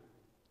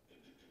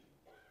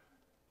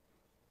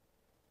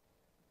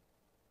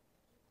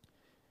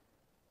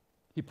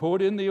 He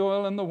poured in the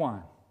oil and the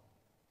wine.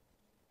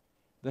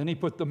 Then he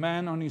put the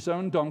man on his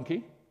own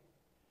donkey,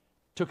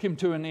 took him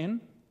to an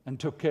inn, and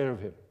took care of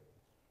him.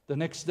 The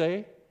next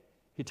day,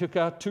 he took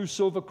out 2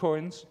 silver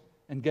coins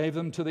and gave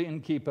them to the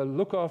innkeeper.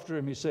 "Look after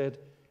him," he said,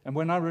 "and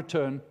when I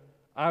return,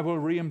 I will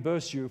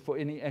reimburse you for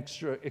any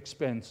extra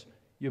expense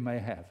you may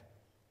have."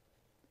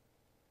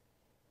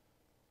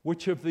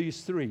 Which of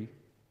these 3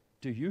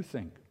 do you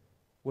think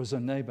was a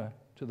neighbor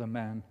to the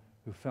man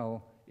who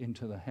fell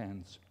into the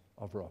hands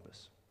of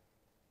robbers?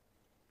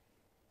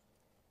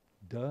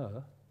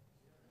 The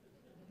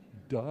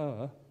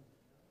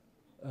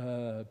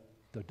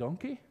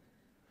donkey?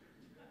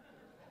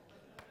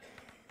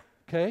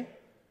 Okay?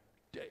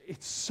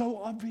 It's so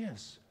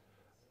obvious.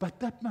 But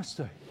that must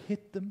have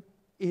hit them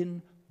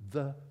in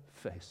the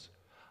face.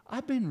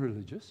 I've been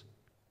religious.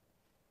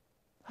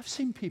 I've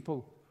seen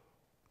people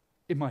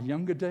in my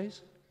younger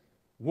days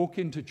walk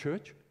into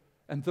church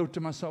and thought to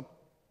myself,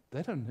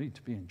 they don't need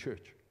to be in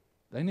church.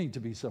 They need to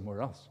be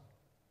somewhere else.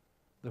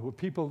 There were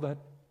people that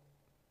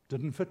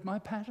didn't fit my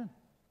pattern.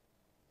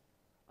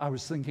 I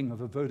was thinking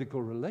of a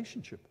vertical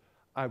relationship.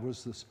 I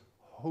was this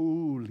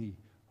holy,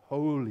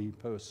 holy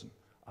person.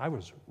 I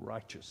was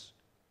righteous.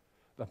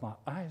 But my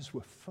eyes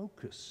were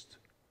focused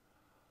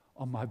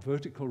on my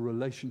vertical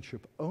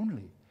relationship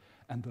only.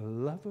 And the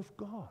love of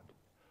God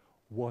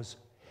was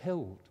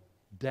held,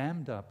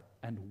 dammed up,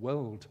 and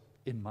welled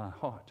in my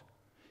heart.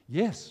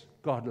 Yes,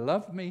 God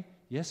loved me.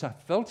 Yes, I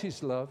felt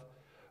His love.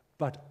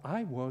 But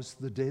I was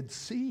the Dead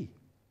Sea.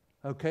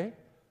 Okay?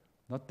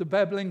 Not the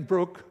babbling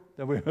brook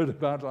that we heard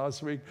about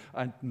last week.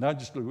 I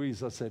nudged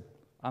Louise. I said,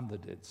 "I'm the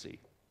Dead Sea."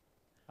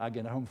 I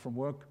get home from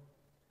work.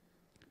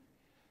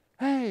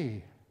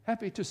 "Hey,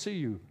 happy to see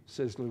you,"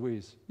 says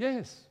Louise.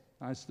 "Yes,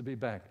 nice to be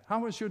back. How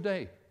was your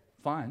day?"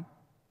 "Fine."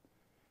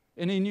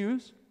 "Any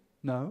news?"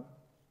 "No."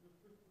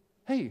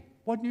 "Hey,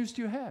 what news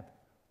do you have?"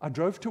 "I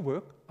drove to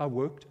work, I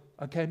worked,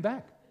 I came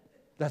back.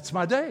 That's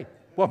my day.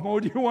 What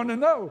more do you want to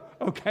know?"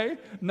 Okay,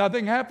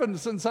 nothing happened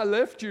since I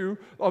left you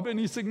of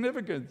any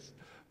significance.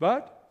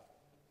 But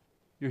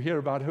you hear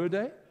about her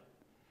day.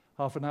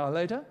 Half an hour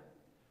later,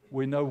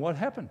 we know what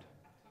happened.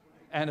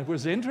 And it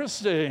was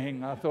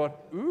interesting. I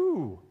thought,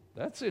 ooh,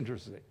 that's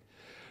interesting.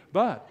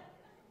 But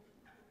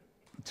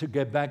to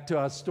get back to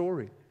our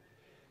story,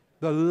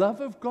 the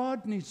love of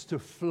God needs to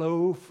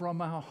flow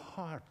from our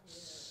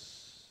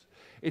hearts.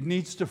 It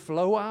needs to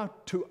flow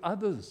out to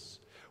others.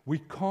 We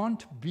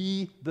can't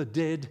be the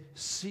Dead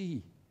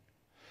Sea.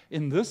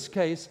 In this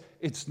case,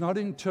 it's not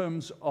in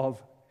terms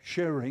of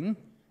sharing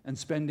and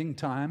spending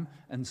time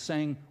and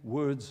saying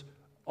words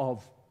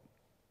of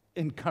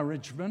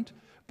encouragement,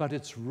 but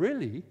it's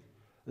really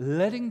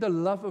letting the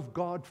love of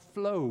God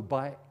flow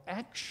by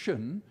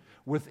action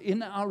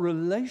within our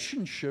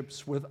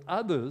relationships with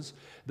others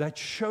that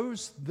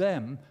shows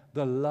them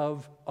the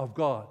love of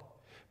God.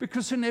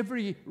 Because in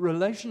every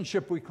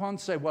relationship, we can't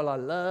say, well, I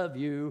love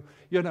you.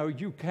 You know,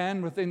 you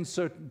can with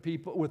certain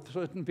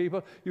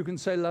people, you can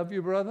say, love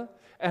you, brother,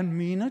 and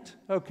mean it,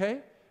 okay?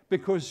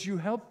 Because you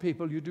help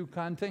people, you do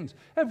kind things.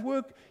 At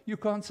work, you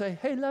can't say,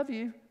 hey, love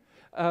you.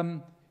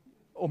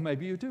 Or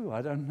maybe you do,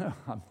 I don't know.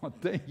 I'm not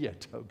there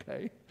yet,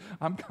 okay?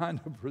 I'm kind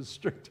of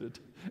restricted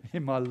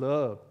in my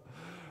love.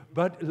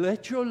 But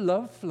let your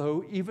love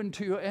flow even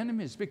to your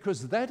enemies,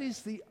 because that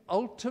is the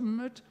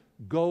ultimate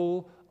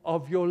goal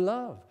of your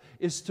love,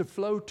 is to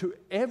flow to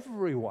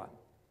everyone,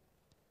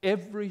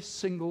 every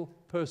single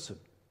person.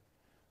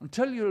 I'll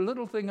tell you a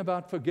little thing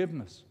about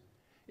forgiveness.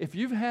 If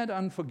you've had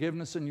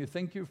unforgiveness and you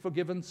think you've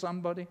forgiven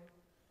somebody,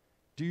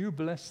 do you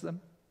bless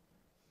them?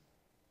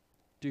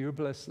 Do you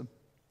bless them?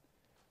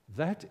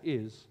 That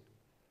is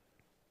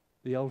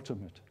the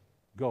ultimate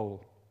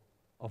goal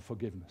of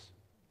forgiveness,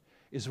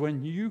 is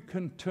when you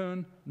can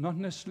turn not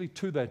necessarily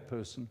to that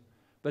person,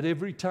 but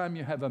every time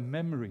you have a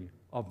memory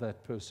of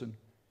that person,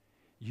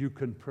 you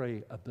can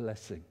pray a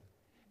blessing.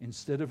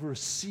 Instead of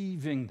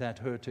receiving that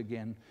hurt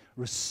again,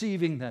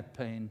 receiving that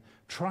pain,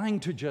 trying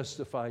to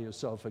justify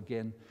yourself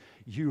again,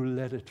 you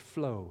let it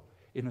flow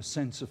in a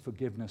sense of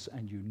forgiveness,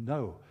 and you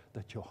know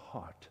that your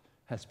heart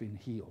has been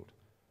healed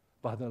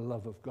by the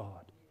love of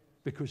God,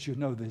 because you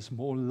know there's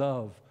more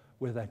love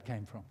where that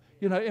came from.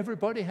 You know,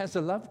 everybody has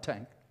a love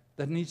tank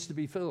that needs to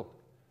be filled.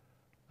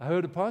 I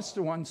heard a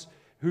pastor once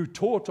who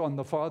taught on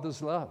the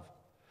Father's love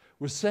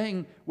was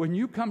saying, when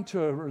you come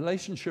to a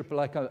relationship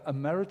like a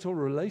marital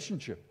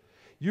relationship,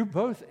 you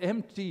both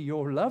empty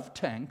your love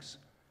tanks,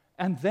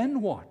 and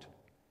then what?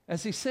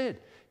 As he said,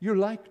 you're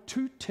like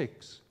two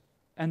ticks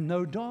and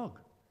no dog.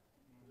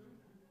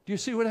 Do you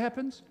see what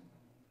happens?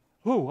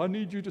 Oh, I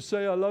need you to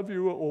say I love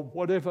you or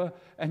whatever,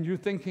 and you're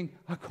thinking,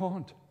 I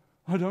can't.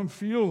 I don't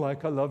feel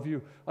like I love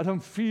you. I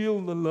don't feel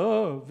the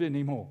love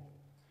anymore.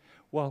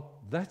 Well,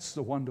 that's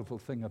the wonderful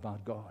thing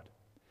about God.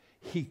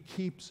 He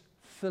keeps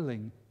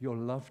filling your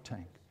love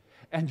tank,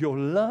 and your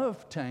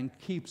love tank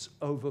keeps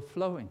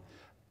overflowing.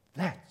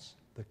 That's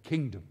the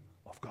kingdom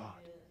of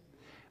God.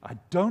 I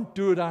don't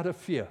do it out of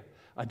fear.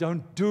 I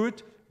don't do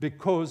it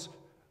because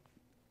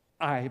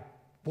I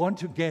want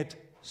to get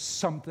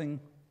something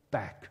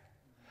back.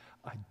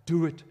 I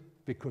do it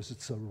because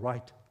it's the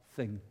right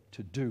thing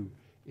to do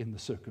in the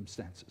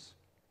circumstances.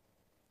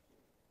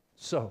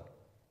 So,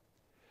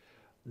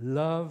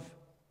 love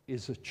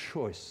is a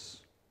choice.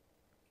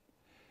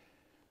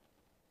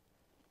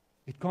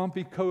 It can't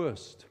be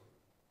coerced.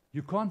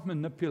 You can't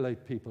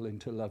manipulate people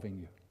into loving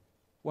you.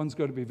 One's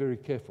got to be very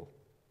careful.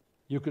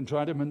 You can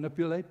try to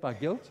manipulate by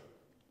guilt.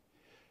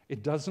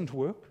 It doesn't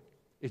work.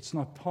 It's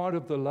not part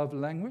of the love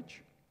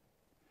language.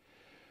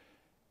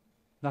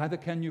 Neither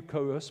can you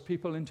coerce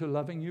people into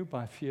loving you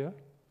by fear.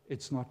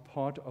 It's not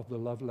part of the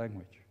love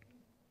language.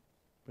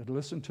 But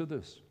listen to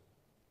this.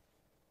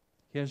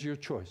 Here's your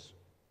choice.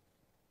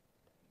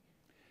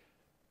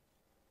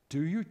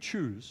 Do you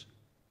choose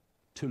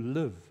to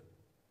live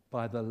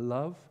by the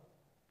love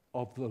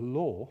of the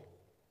law,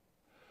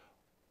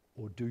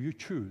 or do you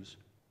choose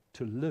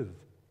to live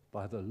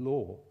by the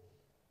law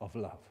of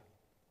love?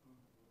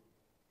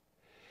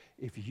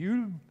 If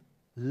you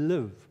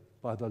live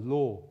by the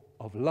law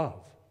of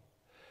love,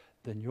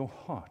 then your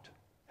heart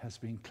has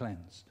been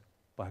cleansed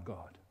by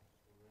God.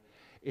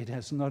 It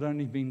has not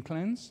only been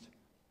cleansed,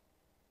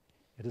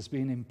 it has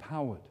been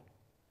empowered.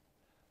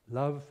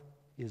 Love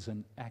is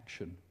an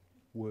action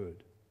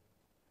word.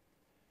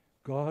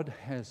 God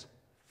has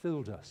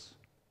filled us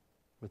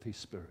with His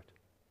Spirit.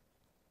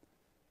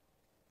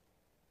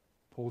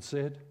 Paul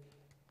said,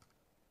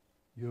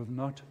 you have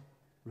not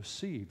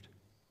received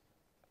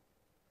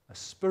a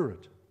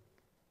spirit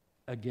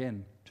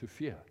again to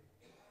fear,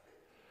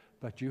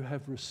 but you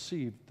have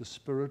received the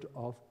spirit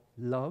of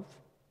love,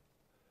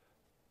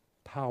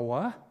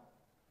 power,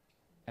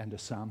 and a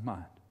sound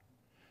mind.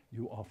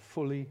 You are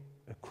fully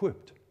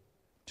equipped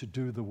to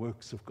do the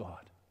works of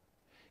God.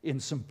 In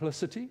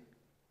simplicity,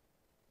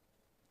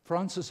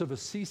 Francis of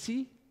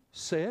Assisi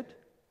said,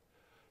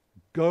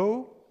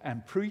 go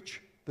and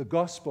preach the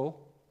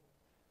gospel,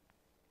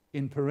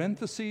 in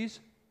parentheses,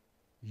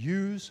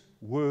 use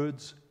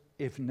words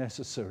if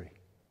necessary.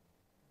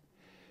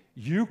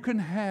 You can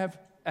have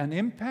an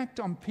impact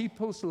on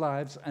people's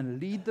lives and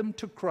lead them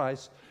to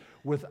Christ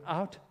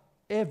without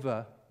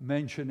ever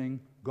mentioning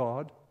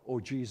God or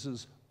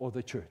Jesus or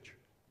the church.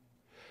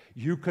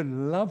 You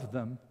can love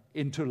them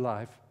into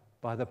life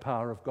by the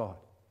power of God.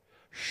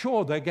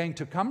 Sure, they're going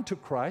to come to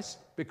Christ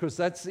because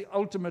that's the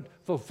ultimate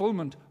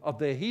fulfillment of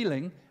their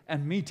healing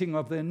and meeting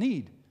of their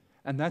need,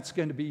 and that's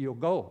going to be your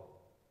goal.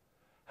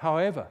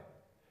 However,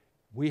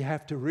 we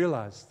have to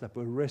realize that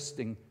we're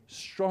resting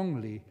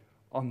strongly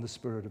on the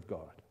Spirit of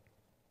God.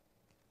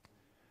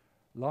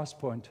 Last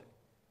point,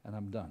 and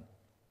I'm done,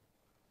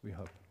 we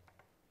hope.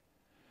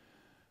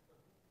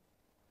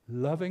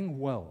 Loving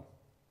well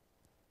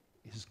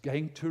is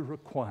going to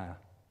require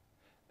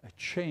a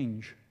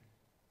change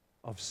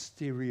of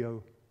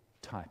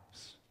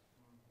stereotypes.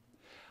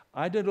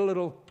 I did a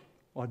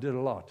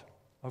lot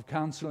of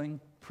counseling,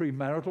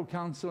 premarital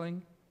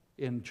counseling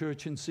in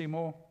church in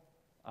Seymour.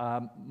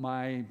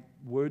 My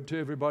word to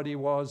everybody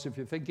was, if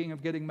you're thinking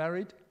of getting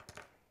married,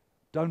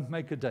 don't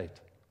make a date.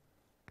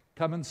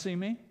 Come and see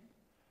me.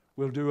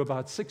 We'll do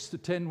about 6 to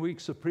 10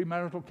 weeks of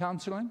premarital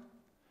counseling.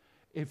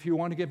 If you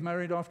want to get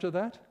married after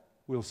that,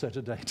 we'll set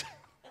a date.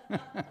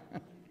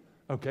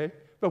 Okay?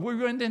 But we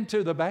went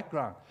into the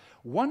background.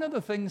 One of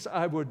the things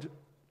I would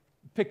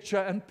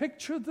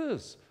picture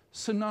this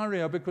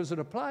scenario, because it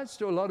applies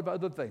to a lot of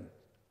other things.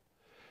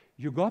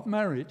 You got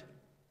married,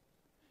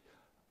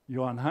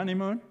 you're on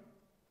honeymoon,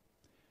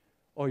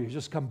 or you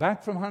just come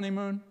back from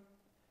honeymoon,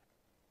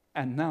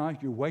 and now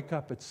you wake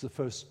up, it's the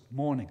first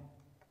morning.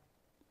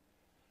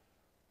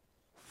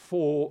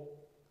 For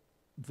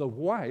the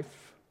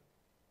wife,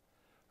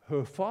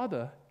 her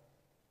father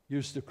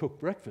used to cook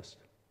breakfast.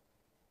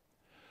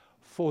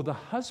 For the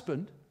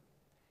husband,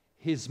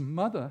 his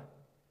mother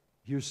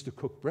used to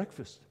cook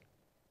breakfast.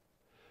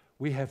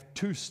 We have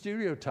two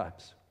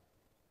stereotypes.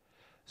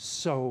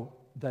 So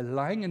they're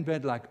lying in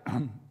bed like,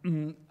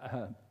 I'm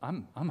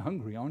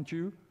hungry, aren't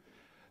you?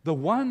 The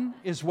one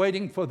is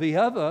waiting for the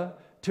other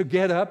to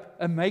get up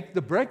and make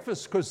the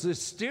breakfast, because the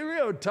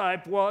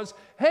stereotype was,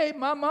 hey,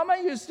 my mama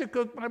used to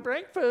cook my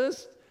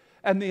breakfast.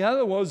 And the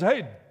other was,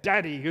 hey,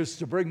 daddy used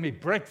to bring me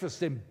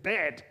breakfast in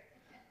bed.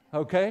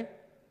 Okay?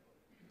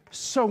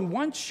 So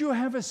once you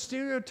have a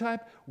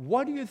stereotype,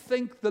 what do you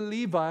think the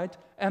Levite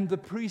and the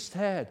priest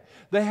had?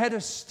 They had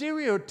a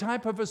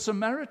stereotype of a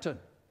Samaritan.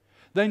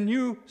 They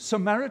knew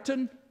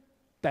Samaritan,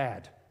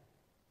 bad.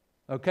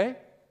 Okay?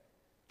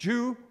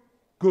 Jew,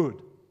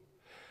 good.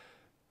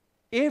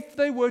 If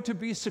they were to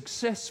be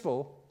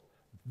successful,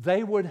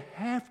 they would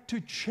have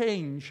to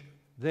change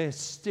their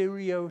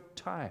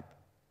stereotype.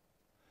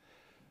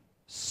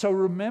 So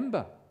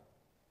remember,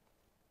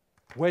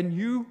 when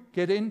you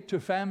get into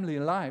family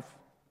life,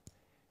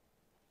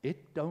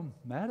 it don't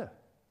matter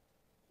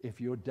if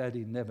your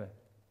daddy never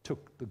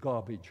took the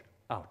garbage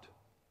out.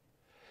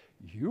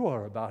 You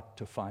are about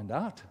to find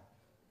out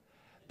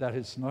that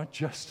it's not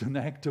just an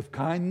act of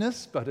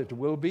kindness, but it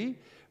will be,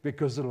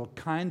 because it'll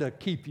kind of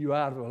keep you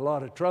out of a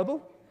lot of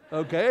trouble,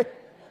 okay?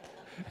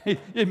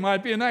 It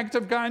might be an act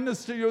of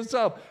kindness to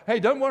yourself. Hey,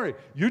 don't worry.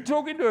 You're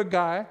talking to a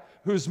guy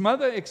whose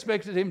mother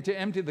expected him to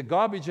empty the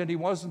garbage and he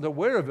wasn't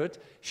aware of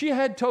it. She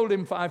had told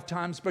him 5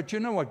 times, but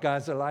you know what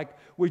guys are like.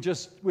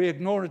 We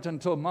ignore it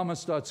until mama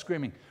starts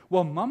screaming.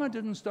 Well, mama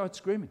didn't start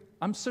screaming.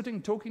 I'm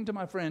sitting talking to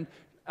my friend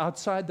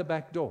outside the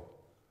back door.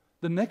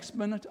 The next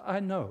minute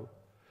I know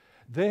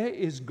there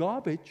is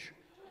garbage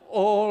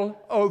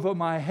all over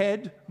my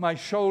head, my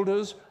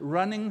shoulders,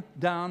 running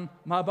down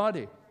my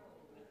body.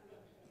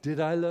 Did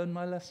I learn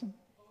my lesson?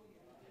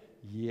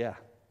 Yeah.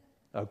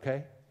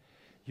 Okay?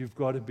 You've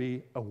got to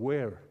be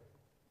aware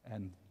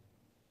and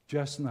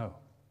just know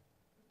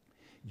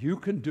you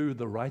can do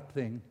the right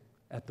thing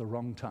at the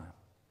wrong time.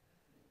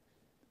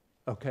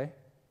 Okay?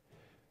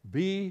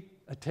 Be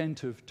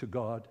attentive to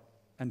God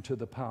and to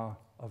the power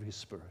of His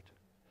Spirit.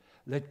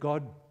 Let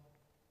God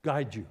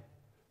guide you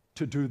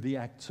to do the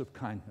acts of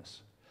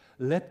kindness.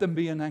 Let them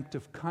be an act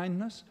of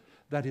kindness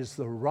that is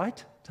the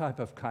right type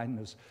of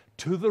kindness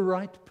to the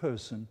right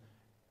person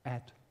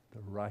at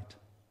the right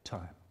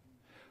time.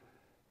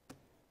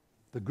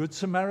 The Good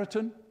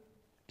Samaritan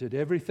did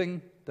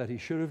everything that he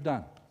should have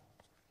done.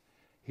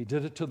 He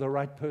did it to the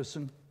right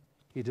person.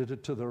 He did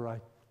it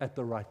at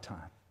the right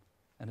time.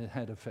 And it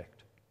had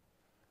effect.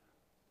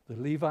 The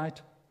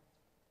Levite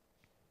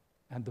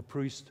and the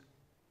priest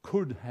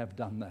could have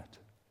done that,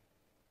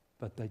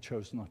 but they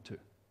chose not to.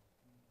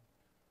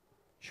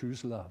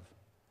 Choose love,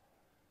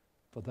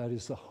 for that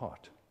is the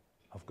heart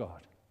of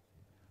God.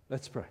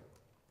 Let's pray.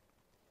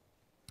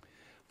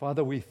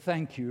 Father, we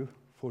thank you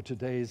for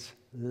today's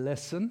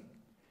lesson.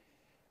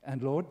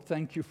 And Lord,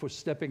 thank you for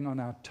stepping on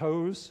our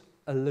toes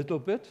a little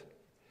bit.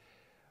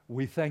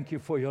 We thank you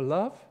for your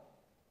love.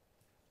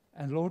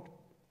 And Lord,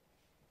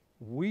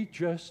 we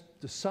just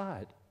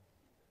decide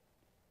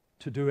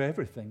to do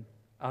everything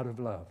out of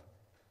love.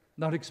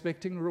 Not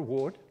expecting a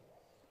reward,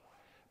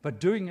 but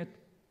doing it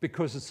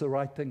because it's the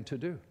right thing to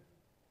do.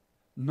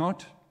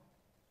 Not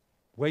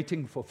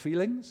waiting for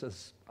feelings,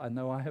 as I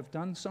know I have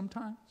done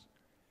sometimes.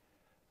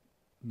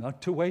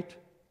 Not to wait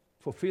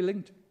for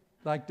feeling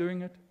like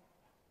doing it,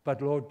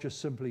 but Lord, just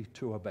simply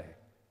to obey.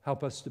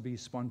 Help us to be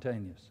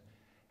spontaneous.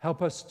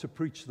 Help us to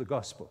preach the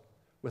gospel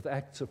with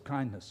acts of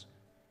kindness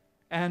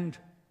and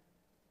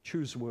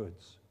choose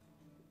words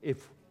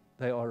if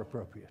they are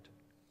appropriate.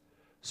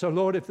 So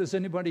Lord, if there's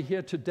anybody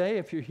here today,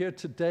 if you're here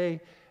today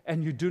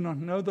and you do not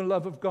know the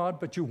love of God,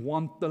 but you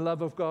want the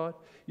love of God,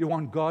 you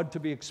want God to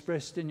be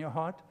expressed in your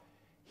heart,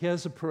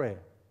 here's a prayer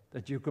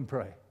that you can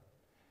pray.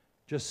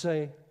 Just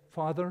say,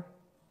 Father,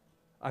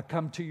 I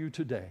come to you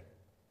today.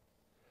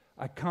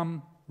 I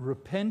come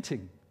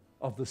repenting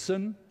of the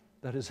sin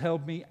that has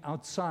held me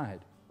outside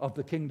of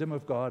the kingdom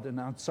of God and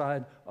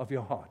outside of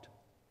your heart.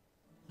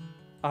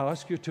 I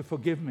ask you to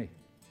forgive me.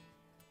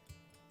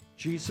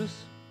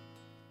 Jesus,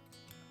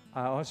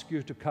 I ask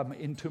you to come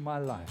into my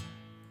life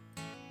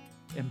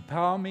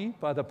Empower me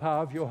by the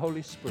power of your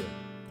Holy Spirit.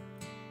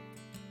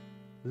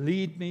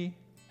 Lead me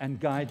and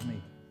guide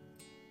me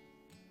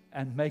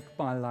and make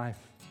my life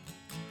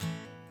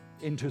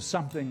into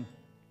something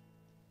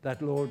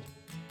that, Lord,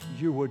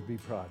 you would be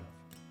proud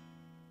of.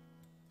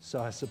 So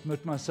I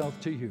submit myself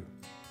to you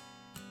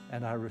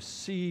and I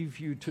receive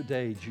you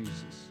today,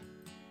 Jesus.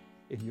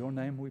 In your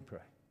name we pray.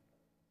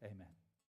 Amen.